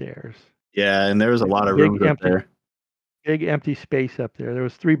upstairs. Yeah, and there was a lot of rooms up there. Big empty space up there. There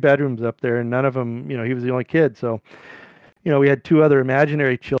was 3 bedrooms up there, and none of them, he was the only kid. So, we had 2 other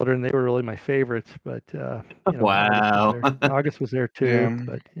imaginary children. They were really my favorites, but wow. August was there too.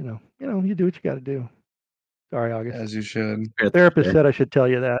 But you do what you got to do. Sorry, August. As you should. The therapist said I should tell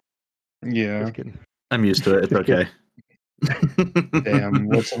you that. Yeah. Just kidding. I'm used to it. It's okay. Damn,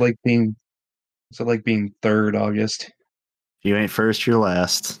 what's it like being third, August? If you ain't first, you're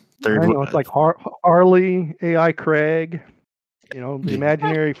last. Third. I know, it's like Harley, AI Craig, the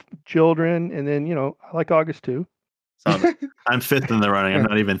imaginary children, and then I like August too. So I'm 5th in the running. I'm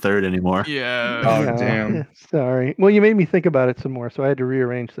not even 3rd anymore. Yeah. Oh damn. Yeah, sorry. Well, you made me think about it some more, so I had to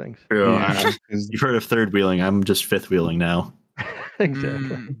rearrange things. Yeah. You've heard of 3rd wheeling. I'm just 5th wheeling now.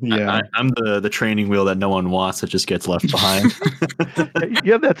 Exactly. Yeah. I'm the training wheel that no one wants, that just gets left behind.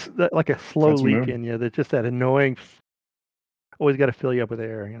 You have that like a slow leak in you, that just that annoying, always got to fill you up with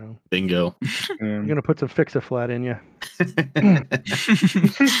air, Bingo. You're going to put some Fix-A-Flat in you.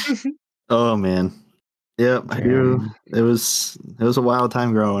 Oh man. Yep. It was a wild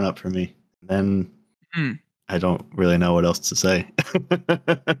time growing up for me. Then I don't really know what else to say.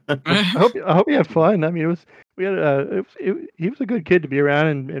 I hope you had fun. I mean, he was a good kid to be around,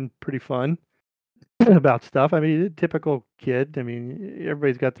 and pretty fun about stuff. I mean, typical kid. I mean,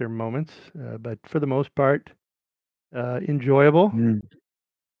 everybody's got their moments, but for the most part, enjoyable.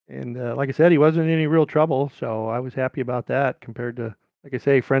 And like I said, he wasn't in any real trouble, so I was happy about that compared to, like I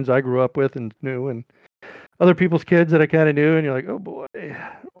say, friends I grew up with and knew, and other people's kids that I kind of knew, and you're like, oh boy,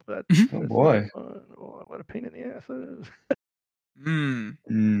 that's boy, not fun. Oh, what a pain in the ass it is.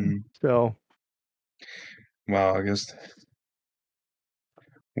 So, wow, I guess.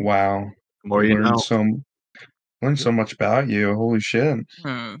 Wow, More you know. Learned so much about you. Holy shit!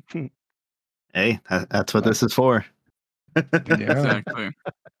 Hey, that's what this is for. Yeah, exactly.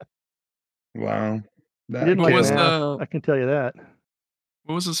 Wow. He didn't like math, I can tell you that.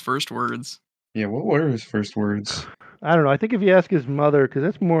 What was his first words? Yeah, what were his first words? I don't know. I think if you ask his mother, because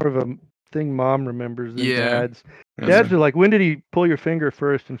that's more of a thing mom remembers than dad's. Yeah. Dad's are like, when did he pull your finger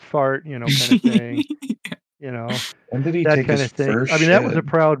first and fart, kind of thing. When did he that take kind his of thing. first I mean, that was a shit?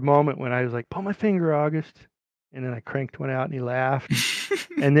 proud moment when I was like, pull my finger, August. And then I cranked one out and he laughed.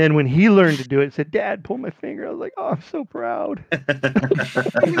 And then when he learned to do it, said, Dad, pull my finger. I was like, oh, I'm so proud.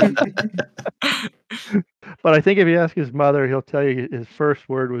 But I think if you ask his mother, he'll tell you his first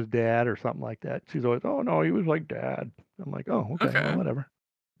word was dad or something like that. She's always, oh, no, he was like dad. I'm like, oh, okay. Well, whatever.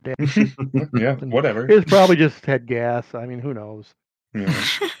 Dad. Yeah, whatever. His probably just had gas. I mean, who knows? Yeah.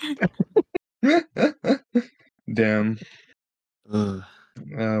 Damn. Oh,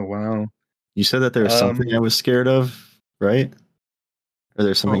 wow. You said that there was something I was scared of, right? Or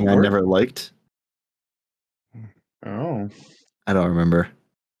there's something I never liked? Oh. I don't remember.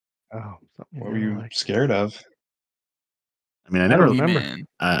 Oh, what were you scared of? I mean, I never remember.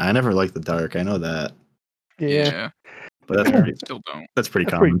 I never liked the dark. I know that. Yeah. But still don't. That's pretty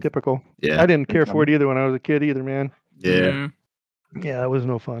That's common. pretty typical. Yeah. I didn't care for it either when I was a kid either, man. Yeah. Yeah, it was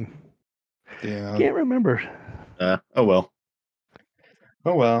no fun. Yeah. Can't remember. Oh well.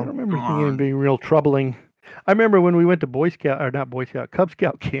 Oh well. I don't remember seeing it being real troubling. I remember when we went to Cub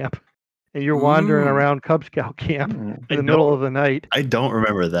Scout camp, and you're wandering around Cub Scout camp in the middle of the night. I don't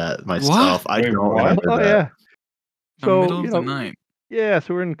remember that myself. What? I don't remember that. Yeah. So, middle of the night. Yeah,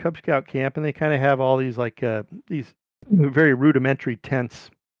 so we're in Cub Scout camp, and they kind of have all these these very rudimentary tents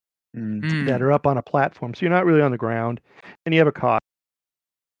that are up on a platform. So you're not really on the ground, and you have a cot.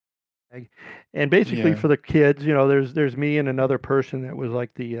 And basically for the kids, there's me and another person that was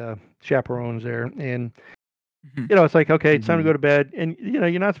like the chaperones there, and it's like, okay, it's time to go to bed, and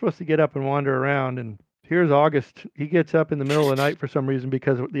you're not supposed to get up and wander around. And here's August. He gets up in the middle of the night for some reason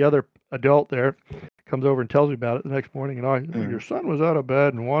because the other adult there comes over and tells me about it the next morning, and your son was out of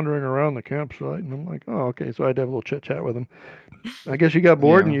bed and wandering around the campsite. And I'm like, oh, okay. So I had to have a little chit chat with him. I guess you got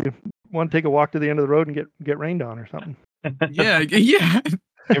bored and you want to take a walk to the end of the road and get rained on or something. Yeah.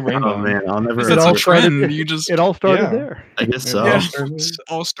 Oh man, I'll never. That's a trend. It all started there. I guess so. Yeah.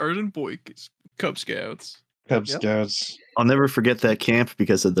 All started in Cub Scouts. Scouts. I'll never forget that camp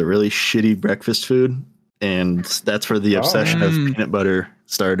because of the really shitty breakfast food, and that's where the obsession of peanut butter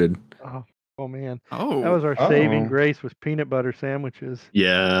started. Oh man. Oh. That was our saving grace, was peanut butter sandwiches.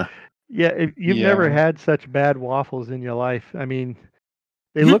 Yeah. Yeah, you've never had such bad waffles in your life. I mean,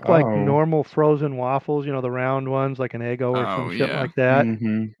 they look like normal frozen waffles, the round ones, like an Eggo or some shit like that.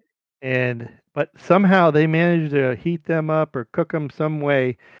 But somehow they managed to heat them up or cook them some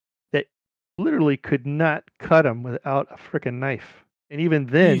way that literally could not cut them without a freaking knife. And even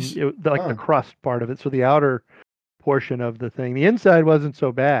then, the crust part of it, so the outer portion of the thing, the inside wasn't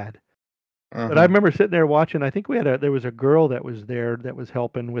so bad. But I remember sitting there watching. I think there was a girl that was there that was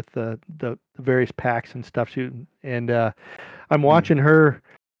helping with the various packs and stuff. I'm watching her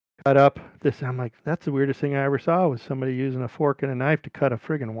cut up this. I'm like, that's the weirdest thing I ever saw, was somebody using a fork and a knife to cut a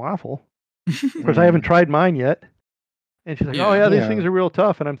friggin' waffle. Of course, I haven't tried mine yet. And she's like, oh yeah, these things are real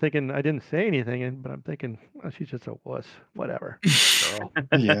tough. And I'm thinking, I didn't say anything, but I'm thinking, well, she's just a wuss, whatever.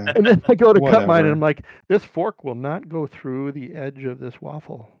 And then I go to cut mine, and I'm like, this fork will not go through the edge of this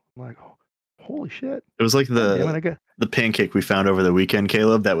waffle. I'm like, holy shit. It was like the pancake we found over the weekend,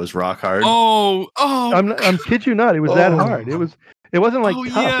 Caleb, that was rock hard. I'm kid you not, it was that hard. It wasn't like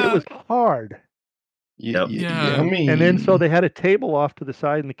tough, it was hard. And then so they had a table off to the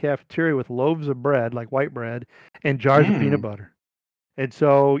side in the cafeteria with loaves of bread, like white bread, and jars of peanut butter. And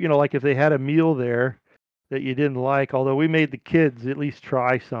so, like if they had a meal there that you didn't like, although we made the kids at least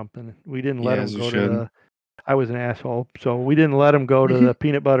try something. We didn't let them go to I was an asshole, so we didn't let them go to the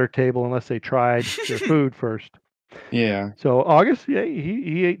peanut butter table unless they tried their food first. Yeah. So August,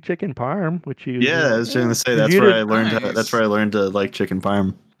 he ate chicken parm, which he I was going to say that's where I learned. That's where I learned to like chicken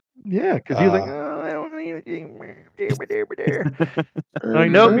parm. Yeah, because he was like, oh, I don't need it. I'm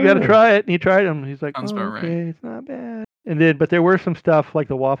like, nope, you got to try it. And he tried them. He's like, okay, it's not bad. And then, but there were some stuff like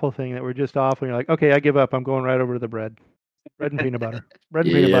the waffle thing that were just off. And you're like, okay, I give up. I'm going right over to the bread and peanut butter. Bread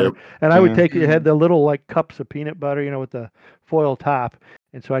and peanut butter. And I would take, it had the little like cups of peanut butter, with the foil top.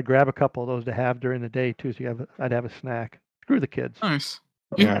 And so I'd grab a couple of those to have during the day too. So I'd have a snack. Screw the kids. Nice.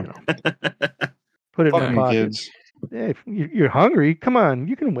 Yeah. You know, put it in my pocket. Kids. Yeah, if you're hungry, come on,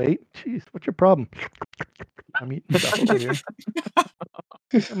 you can wait. Jeez, what's your problem? I'm eating stuff over here.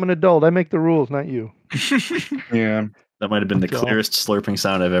 I'm an adult. I make the rules, not you. Yeah. That might have been the clearest slurping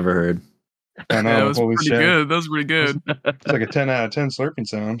sound I've ever heard. I know. Yeah, that was Holy pretty shit. good. That was pretty good. It's like a 10 out of 10 slurping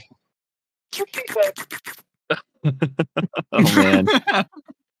sound. Oh man.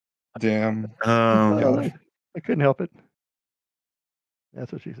 Damn. I couldn't help it.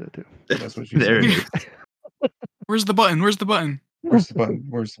 That's what she said too. That's what she there said. it is. Where's the button? Where's the button? Where's the button?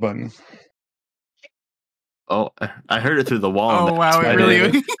 Where's the button? Oh, I heard it through the wall. Oh wow! I It really,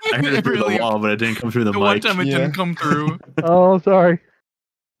 heard it through really, the wall, but it didn't come through the the mic. one time it didn't come through. Oh, sorry.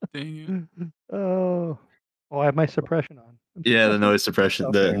 Dang it. Oh, I have my suppression on. Yeah, the noise suppression.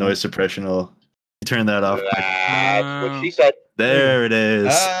 Okay. The noise suppression will turn that off. That's what she said. There it is.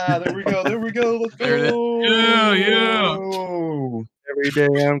 There we go. There we go. Let's There it is. go. Yeah. Every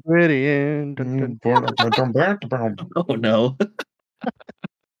day I'm quitting. Dun, dun, Oh no.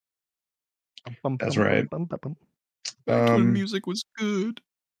 bum, That's bum, right. bum, bum, bum. When music was good.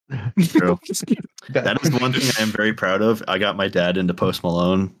 True. That is one thing I am very proud of. I got my dad into Post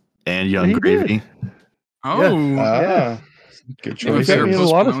Malone and Young He Gravy. did. Oh, Yes. Good You He's choice. got me in a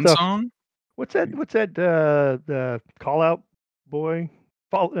Post lot of Malone stuff. song? What's that? The Call Out Boy,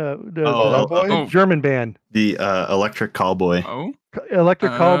 the Out Boy? Oh. German band, The Electric Callboy. Oh,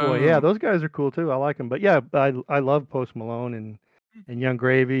 Electric Callboy. Yeah, Oh. those guys are cool too. I like them. But yeah, I love Post Malone and Young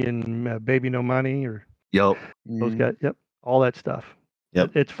Gravy and Baby No Money or Yup. those guys. Yep, all that stuff.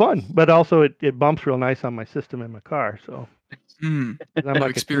 Yep. It's fun, but also it bumps real nice on my system in my car. So 'cause I'm I've like a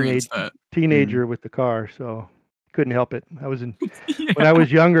experienced that. teenager with the car, so couldn't help it. I was in Yeah. when I was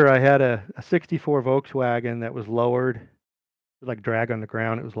younger. I had a '64 Volkswagen that was lowered, it was like drag on the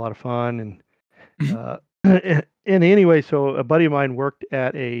ground. It was a lot of fun, and anyway, so a buddy of mine worked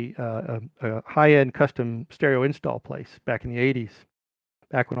at a high-end custom stereo install place back in the '80s,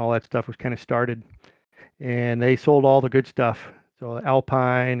 back when all that stuff was kind of started, and they sold all the good stuff. So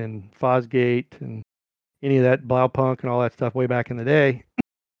Alpine and Fosgate and any of that Blaupunk and all that stuff way back in the day.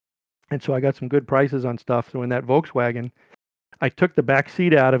 And so I got some good prices on stuff. So in that Volkswagen, I took the back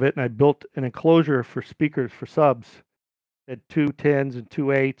seat out of it and I built an enclosure for speakers for subs. Had two 10s and two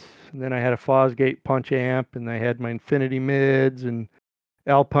 8s, and then I had a Fosgate punch amp, and I had my Infinity mids and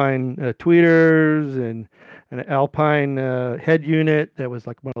Alpine tweeters and an Alpine head unit that was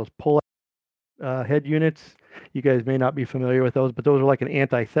like one of those pull head units. You guys may not be familiar with those, but those are like an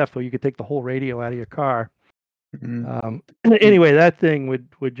anti-theft, so you could take the whole radio out of your car. Anyway, that thing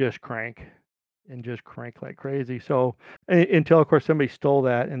would just crank like crazy. So until of course somebody stole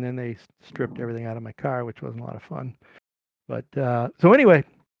that, and then they stripped everything out of my car, which wasn't a lot of fun. But so anyway,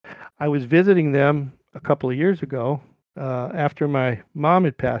 I was visiting them a couple of years ago after my mom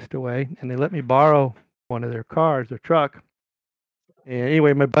had passed away, and they let me borrow one of their cars, their truck. And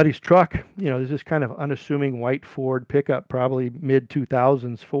anyway, my buddy's truck, there's this kind of unassuming white Ford pickup, probably mid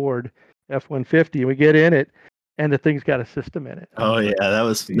 2000s Ford F-150. And we get in it, and the thing's got a system in it. Oh yeah, that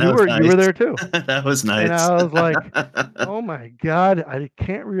was You nice. were there too. That was nice. And I was like, oh my God, I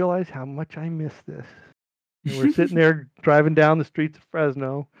can't realize how much I miss this. And we're sitting there driving down the streets of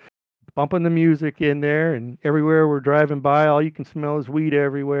Fresno, bumping the music in there, and everywhere we're driving by, all you can smell is weed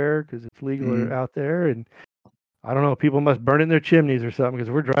everywhere because it's legal out there. And I don't know, people must burn it in their chimneys or something because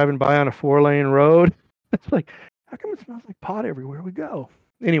we're driving by on a 4-lane road. It's like, how come it smells like pot everywhere we go?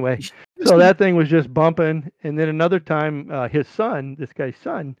 Anyway, so that thing was just bumping. And then another time, his son, this guy's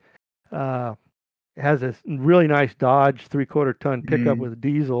son, has a really nice Dodge 3/4 ton pickup with a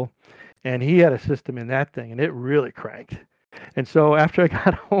diesel. And he had a system in that thing, and it really cranked. And so after I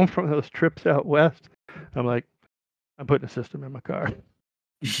got home from those trips out west, I'm like, I'm putting a system in my car.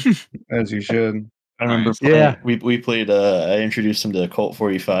 As you should. I remember playing, we played, I introduced him to Colt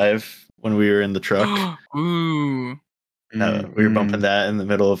 45 when we were in the truck. Ooh. We were bumping that in the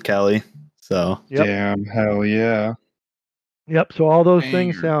middle of Cali. So Damn, hell yeah. Yep. So all those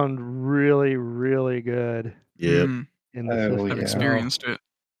things sound really, really good. Yep. In the system. I've experienced it.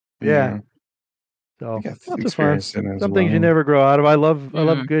 Yeah. So lots of fun. Some things you never grow out of. I love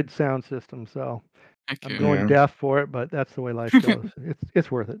good sound systems. So I'm going deaf for it, but that's the way life goes.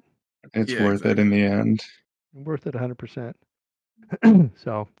 It's worth it. It's worth it in the end. Worth it 100%.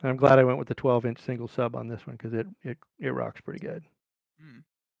 So I'm glad I went with the 12-inch single sub on this one because it rocks pretty good.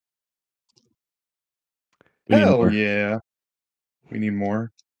 Hell yeah. We need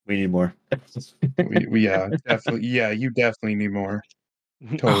more. We need more. we definitely. Yeah, you definitely need more.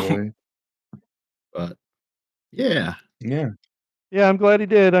 Totally. But yeah. Yeah, I'm glad he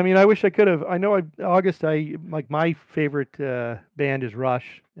did. I mean, I wish I could have. I know August. I like my favorite band is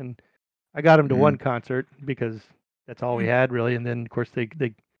Rush, and I got him to one concert because that's all we had really. And then of course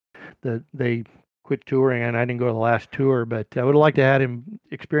they quit touring, and I didn't go to the last tour. But I would have liked to have had him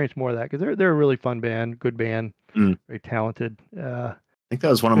experience more of that because they're a really fun band, good band, very talented. I think that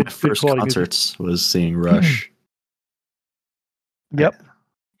was one of my first concerts was seeing Rush. Yep.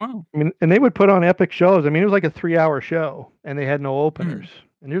 Wow. I mean, and they would put on epic shows. I mean, it was like a 3-hour show, and they had no openers.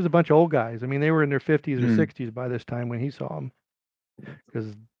 And there's a bunch of old guys. I mean, they were in their 50s or 60s by this time when he saw them.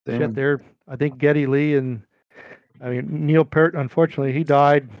 Because shit, I think Geddy Lee and Neil Peart. Unfortunately, he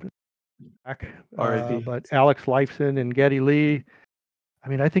died. But Alex Lifeson and Geddy Lee. I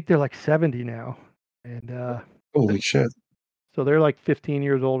mean, I think they're like 70 now, and holy shit! So they're like 15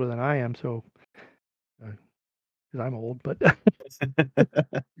 years older than I am. So. Because I'm old, but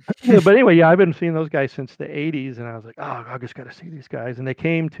but anyway, yeah, I've been seeing those guys since the '80s, and I was like, oh, I just got to see these guys. And they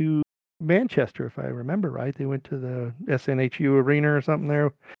came to Manchester, if I remember right. They went to the SNHU Arena or something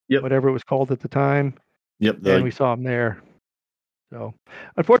there, whatever it was called at the time. Yep, and we saw them there. So,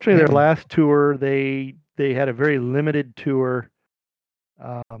 unfortunately, their last tour, they had a very limited tour,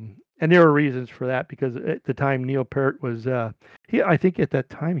 and there were reasons for that because at the time Neil Peart was I think at that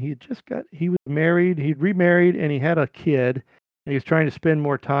time he was married, he'd remarried, and he had a kid, and he was trying to spend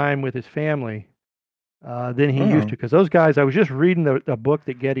more time with his family than he used to. Because those guys, I was just reading the book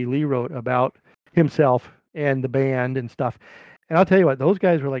that Geddy Lee wrote about himself and the band and stuff, and I'll tell you what, those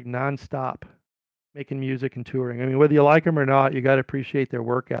guys were like nonstop making music and touring. I mean, whether you like them or not, you got to appreciate their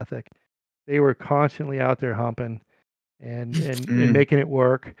work ethic. They were constantly out there humping and making it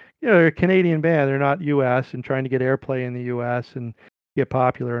work. You know, they're a Canadian band. They're not U.S. and trying to get airplay in the U.S. and get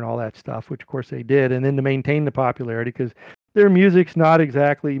popular and all that stuff, which of course they did. And then to maintain the popularity because their music's not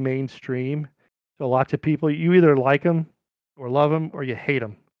exactly mainstream. So lots of people, you either like them or love them or you hate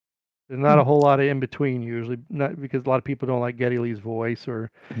them. There's not a whole lot of in between usually, not because a lot of people don't like Geddy Lee's voice or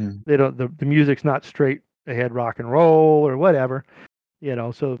they don't. The music's not straight ahead rock and roll or whatever. You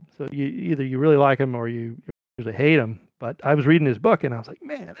know, so you either you really like them or you usually hate them. But I was reading his book and I was like,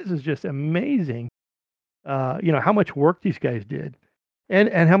 man, this is just amazing. You know, how much work these guys did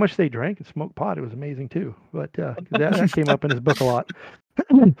and how much they drank and smoked pot. It was amazing too. But that came up in his book a lot.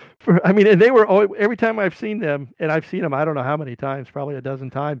 And they were always, every time I've seen them, and I've seen them, I don't know how many times, probably a dozen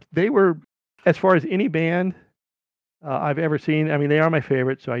times. They were, as far as any band I've ever seen. I mean, they are my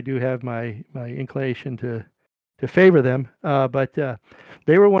favorite, so I do have my inclination to favor them. But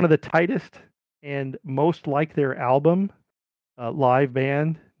they were one of the tightest and most like their album live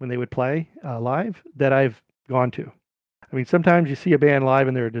band when they would play live that I've gone to. I mean, sometimes you see a band live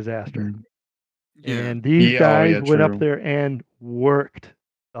and they're a disaster. Yeah. And these guys went up there and worked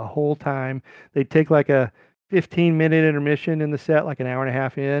the whole time. They'd take like a 15-minute intermission in the set, like an hour and a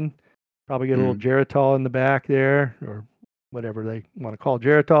half in. Probably get a little Geritol in the back there, or whatever they want to call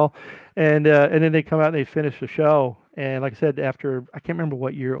Geritol, and then they come out and they finish the show. And like I said, after I can't remember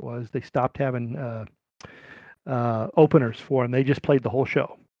what year it was, they stopped having openers for them. They just played the whole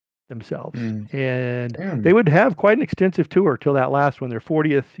show themselves, and they would have quite an extensive tour till that last one, their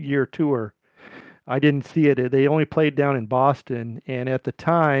 40th year tour. I didn't see it. They only played down in Boston, and at the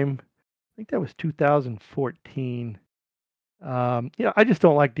time, I think that was 2014. I just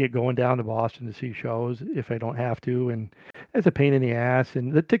don't like going down to Boston to see shows if I don't have to, and it's a pain in the ass.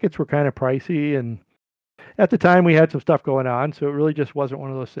 And the tickets were kind of pricey, and at the time we had some stuff going on, so it really just wasn't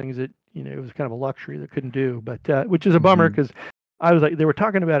one of those things that it was kind of a luxury that couldn't do. But which is a bummer because I was like, they were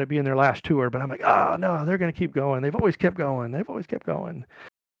talking about it being their last tour, but I'm like, oh no, they're going to keep going. They've always kept going.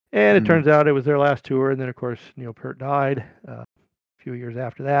 And it turns out it was their last tour, and then of course Neil Peart died a few years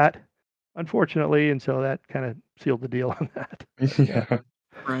after that, unfortunately, and so that kind of sealed the deal on that. Yeah.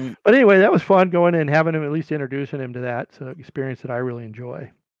 Right. But anyway, that was fun going and having him, at least introducing him to that experience that I really enjoy.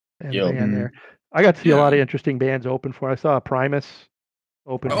 And the band there, I got to see a lot of interesting bands open for. I saw Primus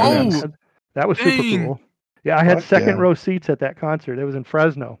open for them. That was super cool. Yeah, I had second row seats at that concert. It was in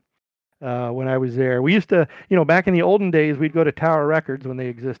Fresno. When I was there, we used to, back in the olden days, we'd go to Tower Records when they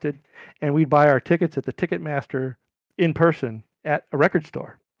existed, and we'd buy our tickets at the Ticketmaster in person at a record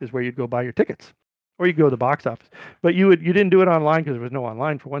store. Is where you'd go buy your tickets, or you go to the box office. But you didn't do it online because there was no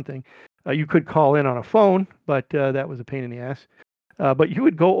online for one thing. You could call in on a phone, but that was a pain in the ass. But you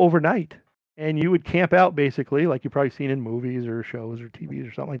would go overnight, and you would camp out basically, like you've probably seen in movies or shows or TVs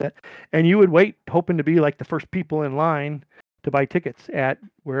or something like that. And you would wait, hoping to be like the first people in line to buy tickets at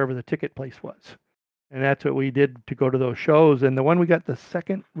wherever the ticket place was. And that's what we did to go to those shows. And the one we got the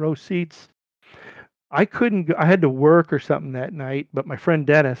second row seats, I couldn't go, I had to work or something that night, but my friend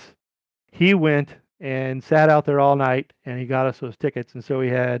Dennis, he went and sat out there all night, and he got us those tickets. And so we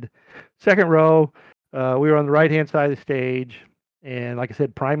had second row. We were on the right-hand side of the stage, and like I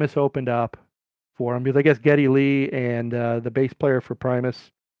said, Primus opened up for him because I guess Geddy Lee and the bass player for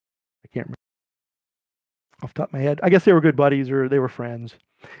Primus, I can't remember off the top of my head. I guess they were good buddies or they were friends.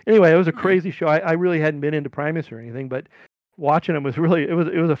 Anyway, it was a crazy show. I really hadn't been into Primus or anything, but watching them was really it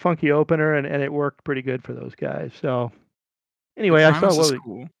was a funky opener, and it worked pretty good for those guys. So anyway, I saw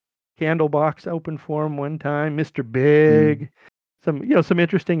cool. Candlebox open for him one time, Mr. Big. Some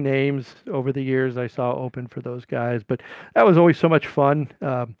interesting names over the years I saw open for those guys, but that was always so much fun.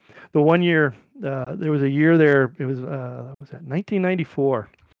 The one year, there was a year there, it was 1994.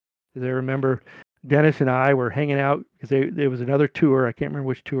 As I remember, Dennis and I were hanging out because there was another tour. I can't remember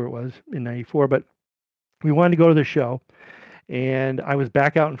which tour it was in '94, but we wanted to go to the show. And I was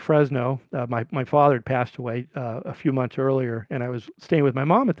back out in Fresno. My father had passed away a few months earlier, and I was staying with my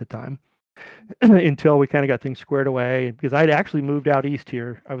mom at the time until we kind of got things squared away, because I'd actually moved out east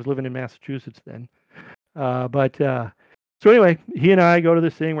here. I was living in Massachusetts then. So anyway, he and I go to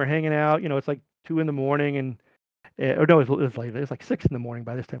this thing. We're hanging out. It's like 2 a.m, and or no, it was late. It was like 6 a.m.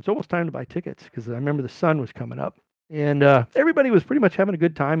 by this time. It's almost time to buy tickets because I remember the sun was coming up, and everybody was pretty much having a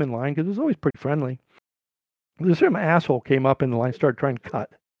good time in line because it was always pretty friendly. This some asshole came up in the line, started trying to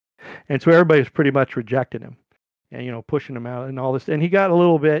cut, and so everybody was pretty much rejecting him, and pushing him out and all this. And he got a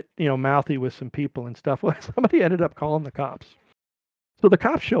little bit mouthy with some people and stuff. Well, somebody ended up calling the cops. So the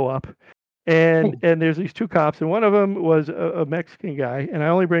cops show up, and there's these 2 cops, and one of them was a Mexican guy, and I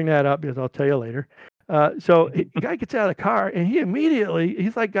only bring that up because I'll tell you later. So the guy gets out of the car, and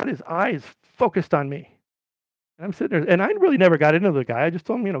he's like got his eyes focused on me. And I'm sitting there, and I really never got into the guy. I just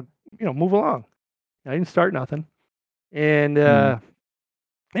told him, move along. I didn't start nothing. And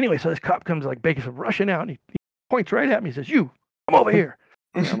anyway, so this cop comes like rushing out, and he points right at me. He says, "You, come over here."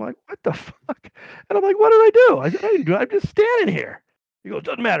 And I'm like, "What the fuck?" And I'm like, "What did I do?" I said, "I didn't do it. I'm just standing here." He goes,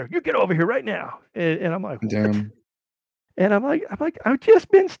 "Doesn't matter. You get over here right now." And I'm like, "What?" Damn. And I'm like, I've just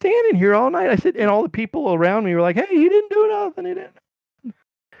been standing here all night. I said, and all the people around me were like, "Hey, he didn't do nothing. He didn't."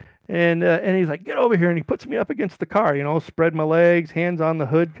 And he's like, "Get over here," and he puts me up against the car, spread my legs, hands on the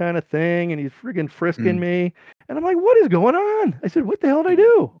hood kind of thing, and he's friggin' frisking me. And I'm like, "What is going on?" I said, "What the hell did I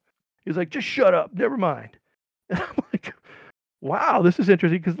do?" He's like, "Just shut up. Never mind." And I'm like, wow, this is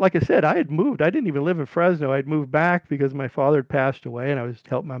interesting because, like I said, I had moved. I didn't even live in Fresno. I'd moved back because my father had passed away, and I was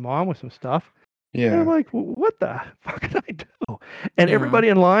helping my mom with some stuff. Yeah. And I'm like, what the fuck did I do? And everybody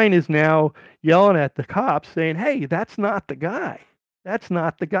in line is now yelling at the cops saying, "Hey, that's not the guy. That's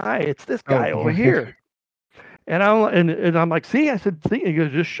not the guy. It's this guy over here." And I'm like, "See," I said, "See," he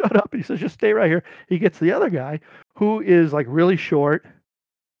goes, "Just shut up." He says, "Just stay right here." He gets the other guy who is like really short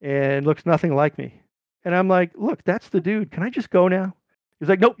and looks nothing like me. And I'm like, "Look, that's the dude. Can I just go now?" He's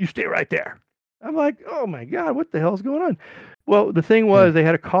like, "Nope, you stay right there." I'm like, "Oh my God, what the hell's going on?" Well, the thing was, they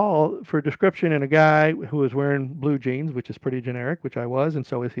had a call for a description, and a guy who was wearing blue jeans, which is pretty generic, which I was, and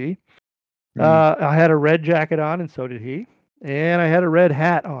so is he. I had a red jacket on, and so did he. And I had a red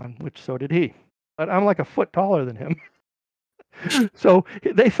hat on, which so did he. But I'm like a foot taller than him. So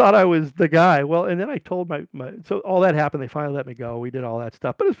they thought I was the guy. Well, and then I told so all that happened. They finally let me go. We did all that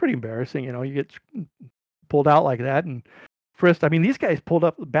stuff, but it was pretty embarrassing. You get pulled out like that and frisked. I mean, these guys pulled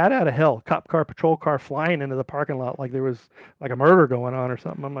up bat out of hell, cop car, patrol car flying into the parking lot like there was like a murder going on or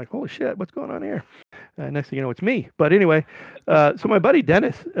something. I'm like, holy shit, what's going on here? Next thing you know, it's me. But anyway, so my buddy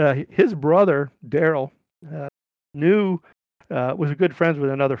Dennis, his brother Daryl, was a good friends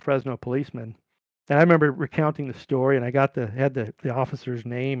with another Fresno policeman. And I remember recounting the story, and I had the officer's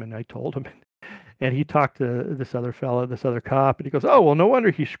name, and I told him, and he talked to this other fella, this other cop, and he goes, "Oh, well, no wonder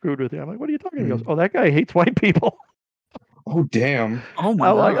he screwed with you." I'm like, "What are you talking?" He goes, "Oh, that guy hates white people." Oh, damn. Oh my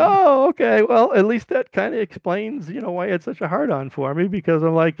I'm God. like, "Oh, okay. Well, at least that kind of explains, why he had such a hard on for me," because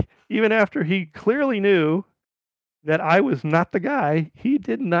I'm like, even after he clearly knew that I was not the guy, he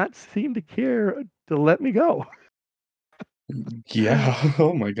did not seem to care to let me go. Yeah.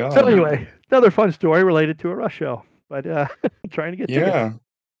 Oh my God. So anyway, another fun story related to a Rush show, but trying to get tickets.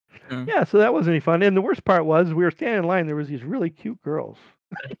 Yeah, so that wasn't any fun. And the worst part was we were standing in line. There was these really cute girls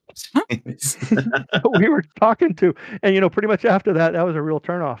we were talking to, and pretty much after that was a real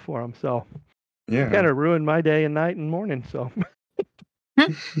turnoff for them. So kind of ruined my day and night and morning. So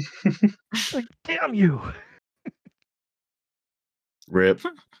like, damn you. Rip.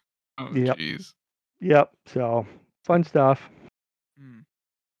 Oh, Yep. Jeez. Yep. So fun stuff.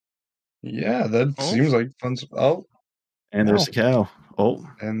 Yeah, that seems like fun. Oh, and there's a cow. Oh,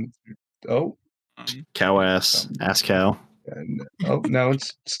 and cow ass cow. And, now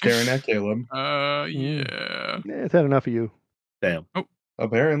it's staring at Caleb. Yeah. It's had enough of you. Damn. Oh,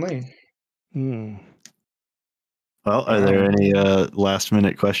 apparently. Well, are there any last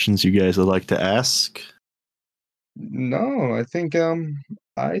minute questions you guys would like to ask? No, I think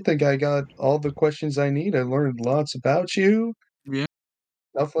I got all the questions I need. I learned lots about you. Yeah.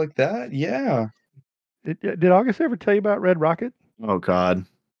 Stuff like that. Yeah. Did August ever tell you about Red Rocket? Oh God.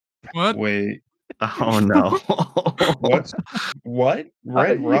 What? Wait. Oh no. What?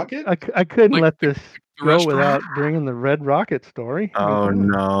 Red Rocket? I couldn't Like let this go restaurant? without bringing the Red Rocket story. Oh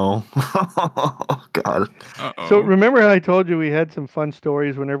no. Oh God. Uh-oh. So remember how I told you we had some fun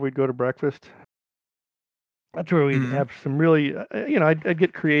stories whenever we'd go to breakfast? That's where we'd have some really, I'd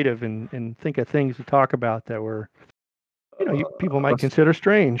get creative and think of things to talk about that were, people might consider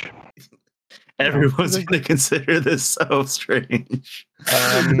strange. Everyone's going to consider this so strange.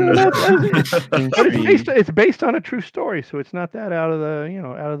 But it's based on a true story, so it's not that out of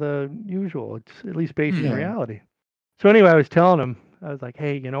the usual. It's at least based in reality. So anyway, I was telling him, I was like,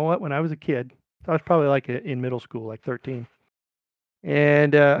 hey, you know what? When I was a kid, I was probably like in middle school, like 13.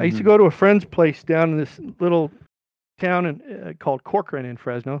 And I used to go to a friend's place down in this little town called Corcoran in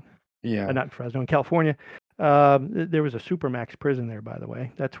Fresno. Yeah. Not in Fresno, in California. There was a supermax prison there, by the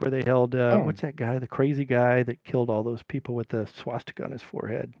way. That's where they held, what's that guy, the crazy guy that killed all those people with the swastika on his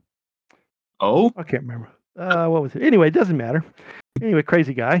forehead? Oh? I can't remember. What was it? Anyway, it doesn't matter. Anyway,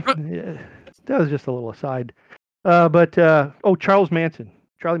 crazy guy. That was just a little aside.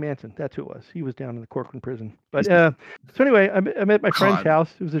 Charlie Manson, that's who it was. He was down in the Corcoran prison. But so anyway, I'm at my friend's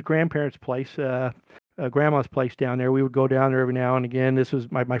house. It was his grandparents' place, grandma's place down there. We would go down there every now and again. This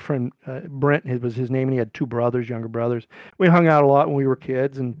was my friend Brent. It was his name, and he had two brothers, younger brothers. We hung out a lot when we were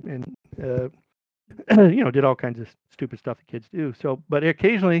kids, and did all kinds of stupid stuff that kids do. So, but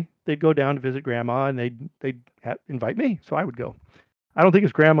occasionally they'd go down to visit grandma, and they'd invite me, so I would go. I don't think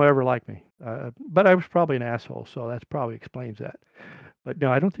his grandma ever liked me, but I was probably an asshole, so that probably explains that. But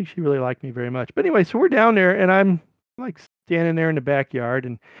no, I don't think she really liked me very much. But anyway, so we're down there, and I'm like standing there in the backyard,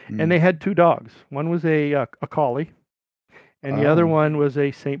 and they had two dogs. One was a collie, and the other one was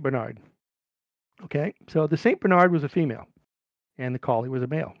a Saint Bernard. Okay, so the Saint Bernard was a female, and the collie was a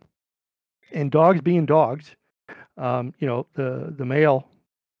male. And dogs being dogs, the male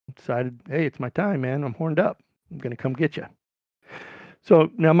decided, hey, it's my time, man. I'm horned up. I'm gonna come get you. So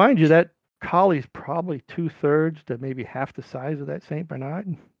now, mind you, that collie's probably 2/3 to maybe half the size of that Saint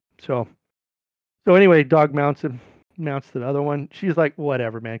Bernard. So anyway, dog mounts the other one. She's like,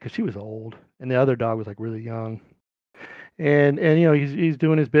 whatever, man, because she was old, and the other dog was like really young. And he's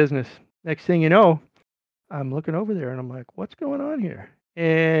doing his business. Next thing you know, I'm looking over there, and I'm like, what's going on here?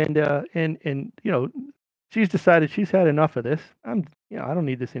 And she's decided she's had enough of this. I don't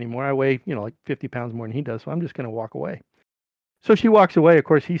need this anymore. I weigh like 50 pounds more than he does, so I'm just going to walk away. So she walks away. Of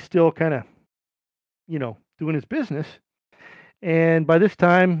course, he's still kind of, doing his business. And by this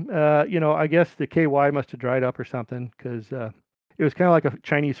time, I guess the KY must have dried up or something, because it was kind of like a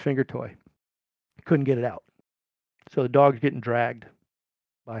Chinese finger toy. Couldn't get it out. So the dog's getting dragged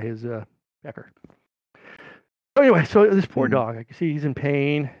by his pecker. Anyway, so this poor dog, I can see he's in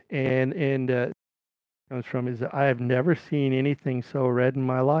pain, and comes from his. I have never seen anything so red in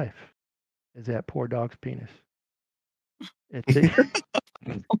my life as that poor dog's penis. And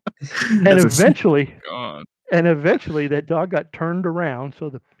eventually that dog got turned around,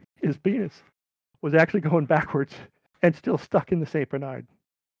 so his penis was actually going backwards and still stuck in the Saint Bernard,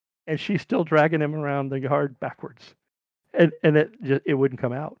 and she's still dragging him around the yard backwards, and it wouldn't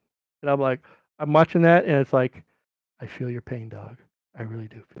come out. And I'm watching that, and it's like, I feel your pain, dog. I really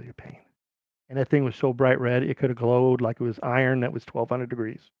do feel your pain. And that thing was so bright red, it could have glowed like it was iron that was 1,200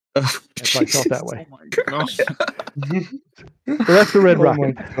 degrees. That's why I felt that way. Oh my gosh. So that's the Red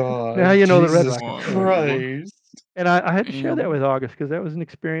Rocket. Oh my God. Now you know the Red Jesus Rocket. Christ. And I had to share that with August, because that was an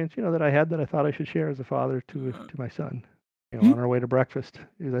experience, that I had, that I thought I should share as a father to my son. On our way to breakfast,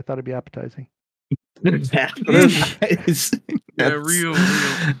 because I thought it'd be appetizing. Nice. Real.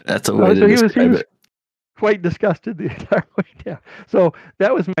 That's a way to describe it. Quite disgusted the entire way down. So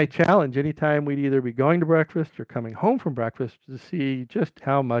that was my challenge. Anytime we'd either be going to breakfast or coming home from breakfast, to see just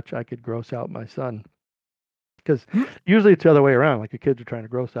how much I could gross out my son. Because usually it's the other way around. Like the kids are trying to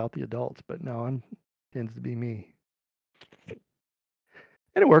gross out the adults, but no, it tends to be me.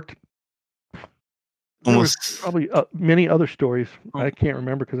 And it worked. There was probably many other stories. I can't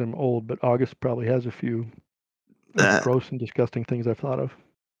remember because I'm old, but August probably has a few gross and disgusting things I've thought of.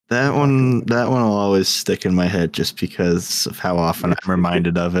 That one will always stick in my head just because of how often I'm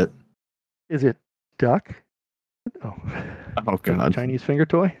reminded of it. Is it duck? Oh God! Chinese finger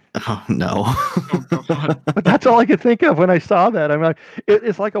toy? Oh no! Oh God! But that's all I could think of when I saw that. I'm like,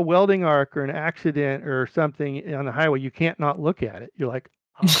 it's like a welding arc or an accident or something on the highway. You can't not look at it. You're like,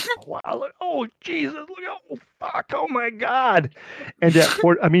 oh, wow! Oh Jesus! Look! Oh fuck, oh my God. And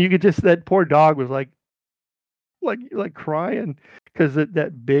you could just, that poor dog was like crying because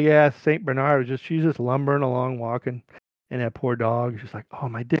that big ass Saint Bernard she's just lumbering along walking. And that poor dog is just like, oh,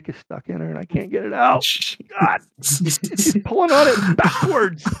 my dick is stuck in her and I can't get it out. God, she's pulling on it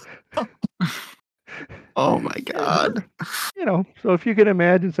backwards. Oh my God. So if you can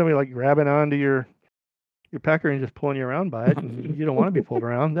imagine somebody like grabbing onto your pecker and just pulling you around by it, and you don't want to be pulled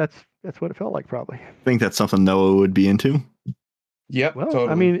around, that's what it felt like probably. I think that's something Noah would be into. Yep, well, totally.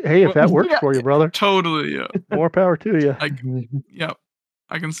 I mean, hey, if that works for you, brother. Totally, yeah. More power to you. Yep,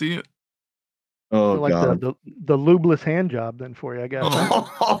 I can see it. Oh, like God. the lubeless hand job then for you, I guess.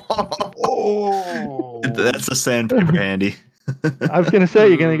 Oh, That's a sandpaper handy. I was going to say,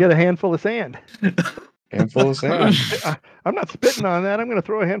 you're going to get a handful of sand. Handful of sand. I'm not spitting on that. I'm going to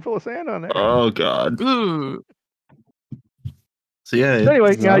throw a handful of sand on there. Oh, God. Ooh. So, yeah. So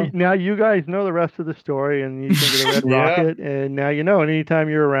anyway, now you guys know the rest of the story, and you think of the Red Rocket, and now you know. And anytime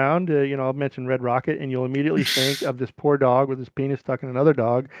you're around, I'll mention Red Rocket, and you'll immediately think of this poor dog with his penis stuck in another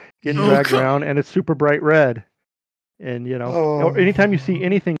dog, getting dragged around, and it's super bright red. And or anytime you see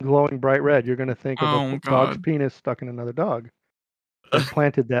anything glowing bright red, you're going to think of a dog's penis stuck in another dog. I've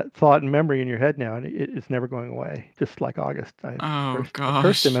planted that thought and memory in your head now, and it's never going away. Just like August, I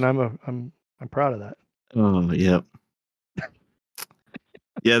cursed him, and I'm proud of that. Oh, yep.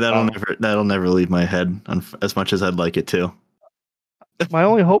 Yeah, that'll never leave my head as much as I'd like it to. My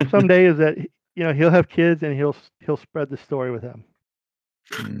only hope someday is that he'll have kids and he'll spread the story with them.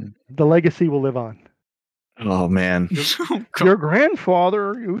 The legacy will live on. Oh man, your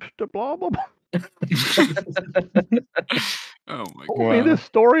grandfather used to blah blah blah. Oh my God! Told me this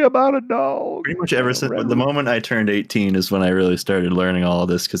story about a dog. Pretty much ever since the moment I turned 18 is when I really started learning all of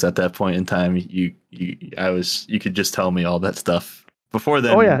this. Because at that point in time, you could just tell me all that stuff. Before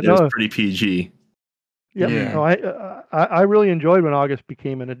then, it was pretty PG. Yep. Yeah. No, I really enjoyed when August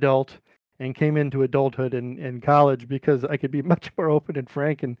became an adult and came into adulthood and college, because I could be much more open and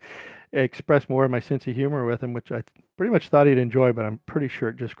frank and express more of my sense of humor with him, which I pretty much thought he'd enjoy, but I'm pretty sure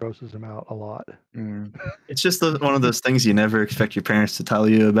it just grosses him out a lot. It's just one of those things you never expect your parents to tell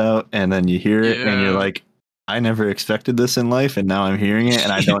you about, and then you hear it and you're like, I never expected this in life, and now I'm hearing it,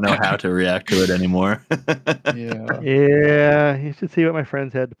 and I don't know how to react to it anymore. Yeah, you should see what my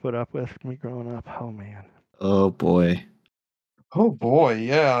friends had to put up with me growing up. Oh, man. Oh, boy. Oh, boy,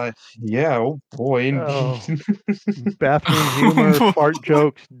 yeah, oh, boy. Oh. Bathroom humor, fart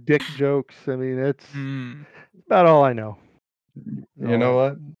jokes, dick jokes. I mean, it's about all I know. You know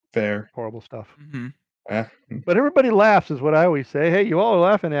what? Fair. Horrible stuff. Mm-hmm. But everybody laughs is what I always say. Hey, you all are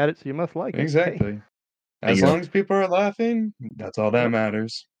laughing at it, so you must like it. Exactly. Hey. As long as people are laughing, that's all that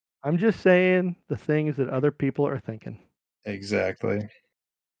matters. I'm just saying the things that other people are thinking. Exactly.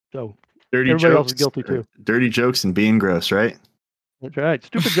 So everybody else is guilty too. Dirty jokes and being gross, right? That's right.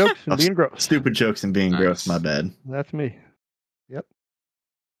 Stupid jokes and being gross. Stupid jokes and being gross. My bad. That's me. Yep.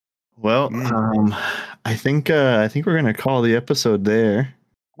 Well, I think we're gonna call the episode there.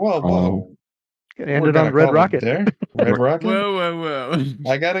 Whoa. Ended on Red Rocket. There. Red Rocket. Whoa.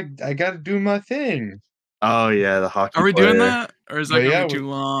 I gotta do my thing. Oh yeah, the hockey. Are we doing that, or is that gonna be too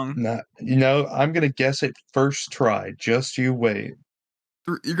long? I'm gonna guess it first try. Just you wait.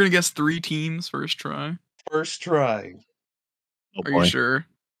 You're gonna guess 3 teams first try. First try. Oh, Are you sure?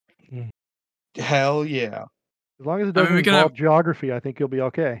 Hell yeah. As long as it doesn't involve geography, I think you'll be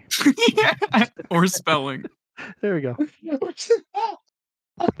okay. Or spelling. There we go.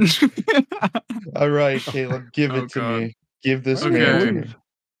 All right, Caleb, give it to me. Give this man to me.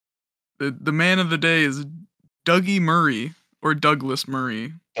 The man of the day is Dougie Murray, or Douglas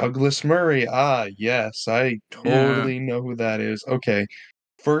Murray. Douglas Murray. Ah, yes. I totally know who that is. Okay.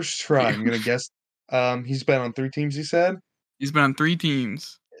 First try. I'm going to guess. He's been on 3 teams, you said? He's been on 3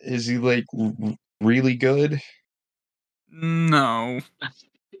 teams. Is he, like, really good? No.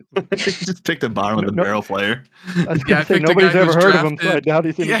 Just picked the bottom of the barrel player. I was gonna say, nobody's ever heard of him, so I doubt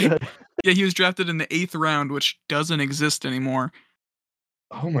he's any good. Yeah, he was drafted in the 8th round, which doesn't exist anymore.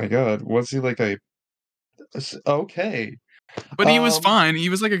 Oh my god. Was he like a... Okay. But he was fine. He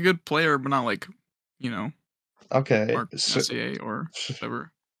was like a good player, but not like, Okay. Mark Messier or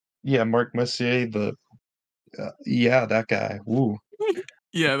whatever. Yeah, Mark Messier, yeah, that guy. Woo.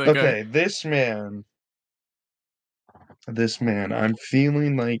 Yeah, that guy. Okay, this man, I'm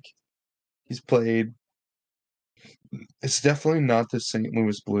feeling like he's played. It's definitely not the St.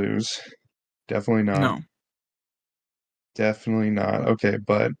 Louis Blues. Definitely not. No. Definitely not. Okay,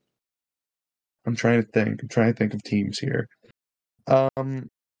 but I'm trying to think. I'm trying to think of teams here.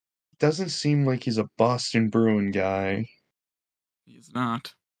 Doesn't seem like he's a Boston Bruin guy. He's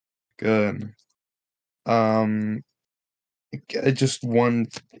not. Good. Just one.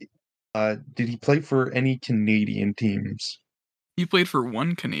 Did he play for any Canadian teams? He played for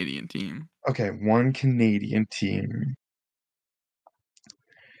one Canadian team. Okay, one Canadian team.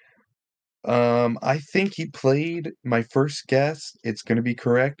 I think he played, my first guess, it's gonna be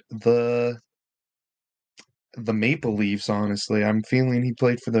correct, the Maple Leafs, honestly. I'm feeling he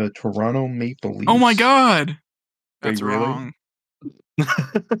played for the Toronto Maple Leafs. Oh my god! Wait, That's really? wrong. So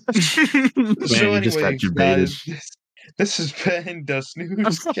Man, you just got anyway, your guys, baited. this has been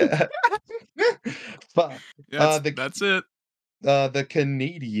DaSnootz. Fuck. That's it. The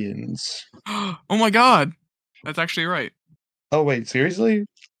Canadians. Oh my god! That's actually right. Oh wait, seriously?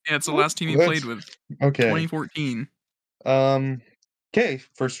 Yeah, it's the last team he played with. Okay. 2014. Okay,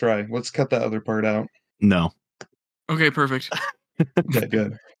 first try. Let's cut that other part out. No. Okay, perfect. Okay,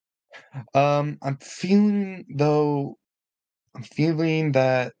 good. I'm feeling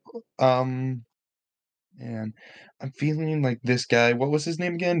that man, I'm feeling like this guy, what was his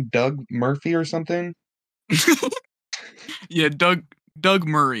name again? Doug Murphy or something? Yeah, Doug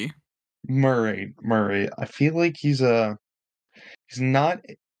Murray. Murray. I feel like he's not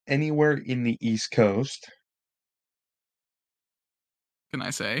anywhere in the East Coast. Can I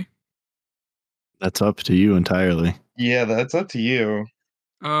say? That's up to you entirely. Yeah, that's up to you.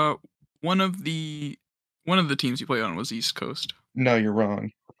 One of the teams you played on was East Coast. No, you're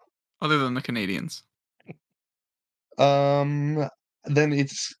wrong. Other than the Canadians. Then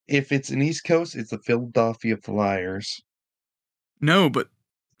if it's an East Coast, it's the Philadelphia Flyers. No, but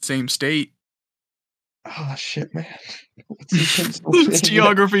same state. Oh shit, man. It's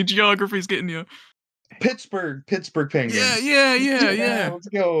geography. Geography's getting you. Pittsburgh Penguins. Yeah. Let's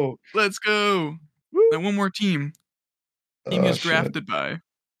go. Let's go. Then one more team. Team is drafted by.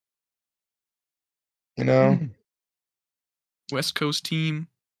 You know? West Coast team.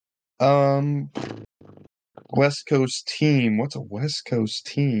 West Coast team. What's a West Coast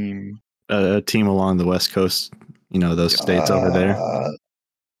team? A team along the West Coast, those states over there.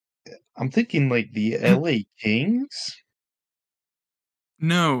 I'm thinking like the LA Kings.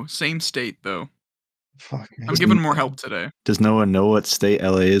 No, same state though. Fuck, man. I'm giving more help today. Does no one know what state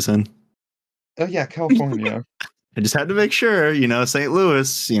LA is in? Oh yeah, California. I just had to make sure, St.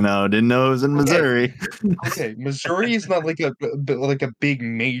 Louis, didn't know it was in Missouri. Okay, Missouri is not like a big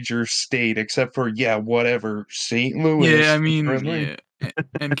major state, except for whatever, St. Louis. Yeah, I mean,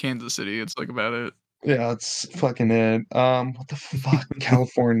 and Kansas City. It's like about it. Yeah, it's fucking it. What the fuck,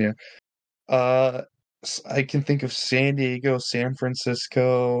 California? I can think of San Diego, San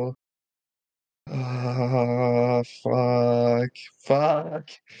Francisco. Fuck. Fuck.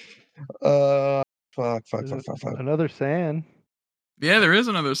 Another San. Yeah, there is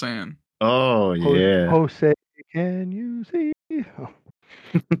another San. Oh, yeah. Jose, can you see?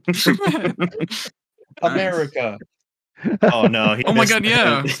 America. Oh, no. Oh, my God,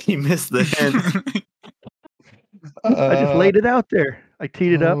 yeah. He missed the hint. I just laid it out there. I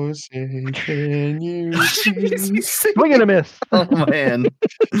teed it up. Jose, can you see? Swing and a miss. Oh, man.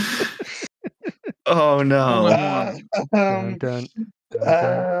 Oh, no. Dun, dun.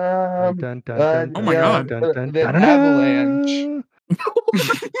 Oh my God. The Avalanche.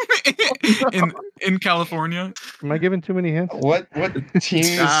 in California. Am I giving too many hints? What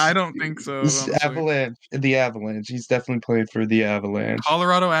team? I don't think so. Avalanche. The Avalanche. He's definitely played for the Avalanche.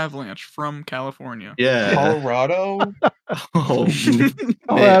 Colorado Avalanche from California. Yeah. Colorado.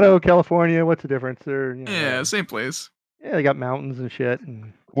 Colorado, California. What's the difference? They're yeah, same place. Yeah, they got mountains and shit.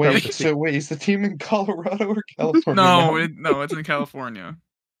 And wait, is the team in Colorado or California? No, it's in California.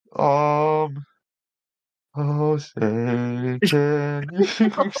 Oh, say, can you see?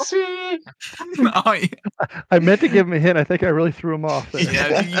 I meant to give him a hint. I think I really threw him off.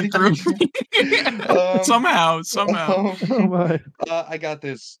 Yeah, you threw somehow. Oh my. I got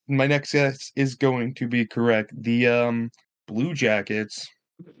this. My next guess is going to be correct. The Blue Jackets.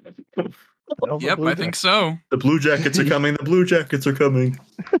 Yep, I think so. The Blue Jackets are coming. The Blue Jackets are coming.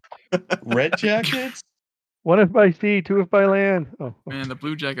 Red Jackets? One if by sea, two if by land. Oh. Man, the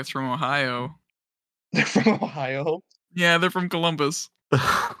Blue Jackets from Ohio. They're from Ohio? Yeah, they're from Columbus.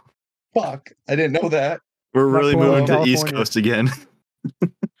 Fuck, I didn't know that. We're really moving to East Coast again.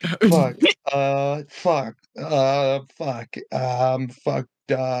 Fuck.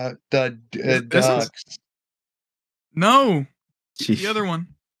 Ducks. No. Jeez. The other one.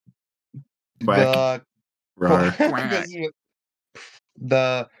 Quack.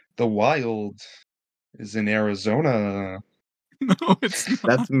 The Wild is in Arizona. No, it's not.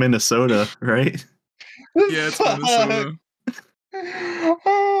 That's Minnesota, right? Yeah, it's Minnesota.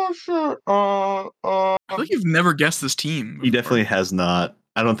 Oh shit! I feel like you've never guessed this team before. He definitely has not.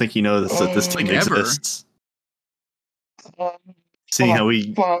 I don't think he knows that this thing exists. Seeing how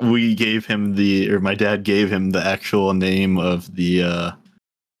we gave him my dad gave him the actual name of the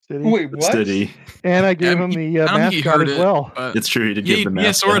City. Wait, what? city. And I gave him the mascot as well. It's true, he did give the mascot.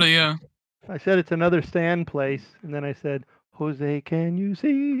 Yeah, sort of, yeah. I said it's another stand place, and then I said, Jose, can you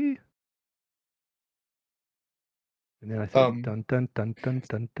see? And then I said, dun dun dun dun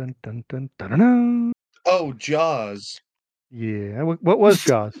dun dun dun dun dun dun. Oh, Jaws. Yeah. What was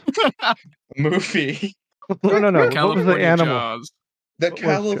Jaws? Movie. No. What was the animal? Jaws. The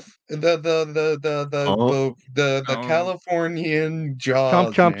Californian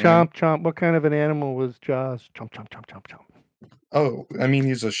Jaws. Chomp. What kind of an animal was Jaws? Chomp. Oh, I mean,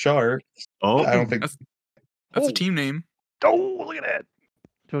 he's a shark. Oh, I don't think that's a team name. Oh, look at that.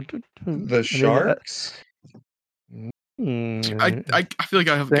 The Sharks. I feel like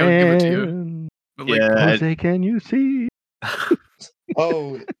I have got to give it to you. But Jose, can you see?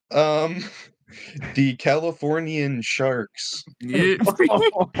 Oh, the Californian Sharks. Yeah.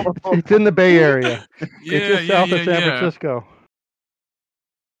 It's in the Bay Area. Yeah, it's just south of San Francisco.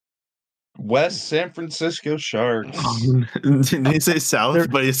 West San Francisco Sharks. Didn't he say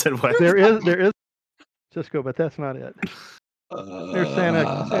south? But he said west. There is Cisco, but that's not it. There's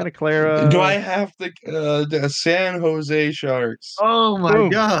Santa Clara. Do I have the San Jose Sharks? Oh my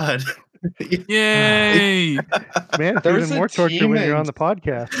God! Yay! Man, it's even more torture when you're on the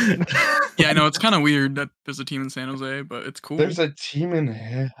podcast. Yeah, I know, it's kind of weird that there's a team in San Jose, but it's cool. There's a team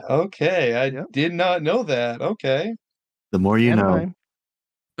in. Okay, I did not know that. Okay, the more you know.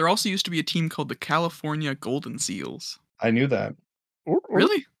 There also used to be a team called the California Golden Seals. I knew that.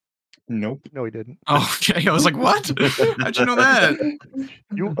 Really? Nope. No, he didn't. Oh, okay. I was like, what? How'd you know that?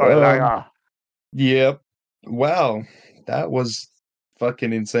 You are a liar. Yep. Wow. That was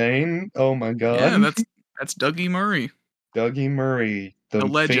fucking insane. Oh my God. Yeah, that's Dougie Murray. Dougie Murray. The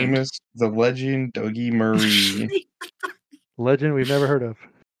legend. The legend, Dougie Murray. Legend we've never heard of.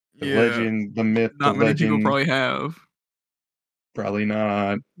 The legend, the myth, Not the many legend. people probably have. Probably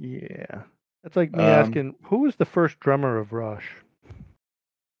not. Yeah. That's like me asking, who was the first drummer of Rush?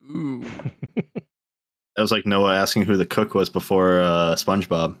 Ooh. That was like Noah asking who the cook was before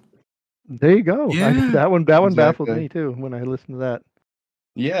SpongeBob. There you go. Yeah. That one baffled me too when I listened to that.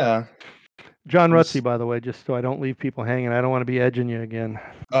 Yeah. John Rutsey, by the way, just so I don't leave people hanging. I don't want to be edging you again.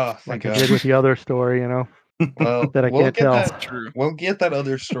 Oh, like I did with the other story, Well, that I can't tell. We'll get that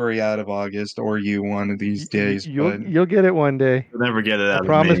other story out of August or you one of these days. You'll get it one day. You'll never get it out of me. I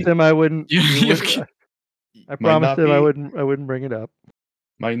promised him I wouldn't. I promised him I wouldn't bring it up.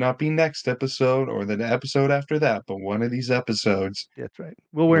 Might not be next episode or the episode after that, but one of these episodes. That's right.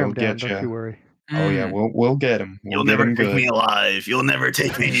 We'll wear him down. Don't you worry. Oh yeah, we'll get him. You'll never take me alive. You'll never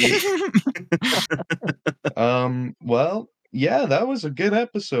take me. Well, yeah, that was a good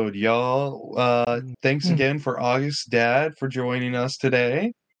episode, y'all. Thanks again for August Dad for joining us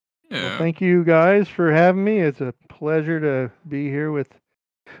today. Yeah. Well, thank you guys for having me. It's a pleasure to be here with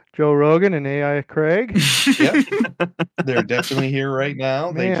Joe Rogan and AI Craig. Yep. They're definitely here right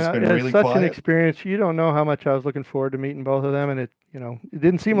now. They've just been really such quiet. An experience. You don't know how much I was looking forward to meeting both of them, and it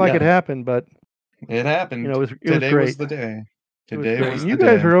didn't seem like it happened, but it happened. It was Today great. Was the day. Today was the you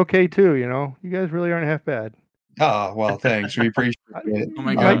day. guys are okay too. You guys really aren't half bad. Oh, well, thanks. We appreciate it. Oh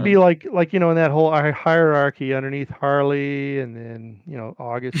my God. God. Might be like in that whole hierarchy underneath Harley and then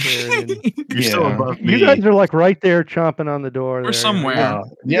August there. And You're so above me. You guys are like right there chomping on the door. We're somewhere.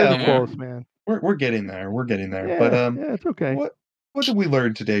 We're close, man. We're getting there. We're getting there. Yeah, But yeah, it's okay. What did we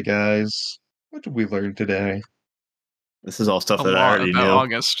learn today, guys? What did we learn today? This is all stuff that I already knew.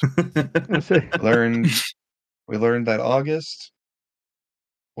 August. We learned that August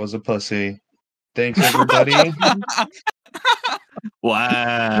was a pussy. Thanks, everybody.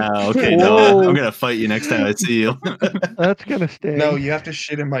 Wow. Okay, no, I'm gonna fight you next time I see you. That's gonna stay. No, you have to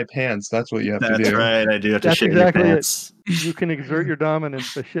shit in my pants. That's what you have to do. That's right. I do have to shit exactly in your pants. You can exert your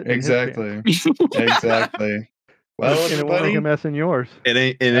dominance by shitting. Exactly. Exactly. Well, and it won't make a mess in yours. It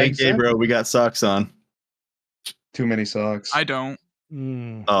ain't gay, bro. We got socks on. Too many socks. I don't.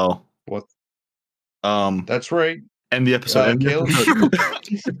 Oh. What? That's right. End the episode.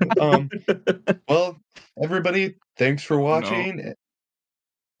 Well, everybody, thanks for watching. No.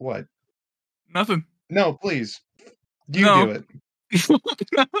 What? Nothing. No, please. Do it.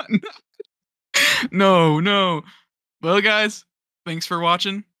 No. Well, guys, thanks for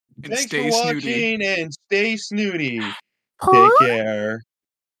watching. And thanks stay for snooty. watching and stay snooty. Take care.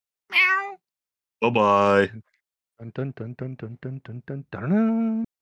 Meow. Bye-bye. Dun, dun, dun, dun, dun, dun, dun, dun, dun.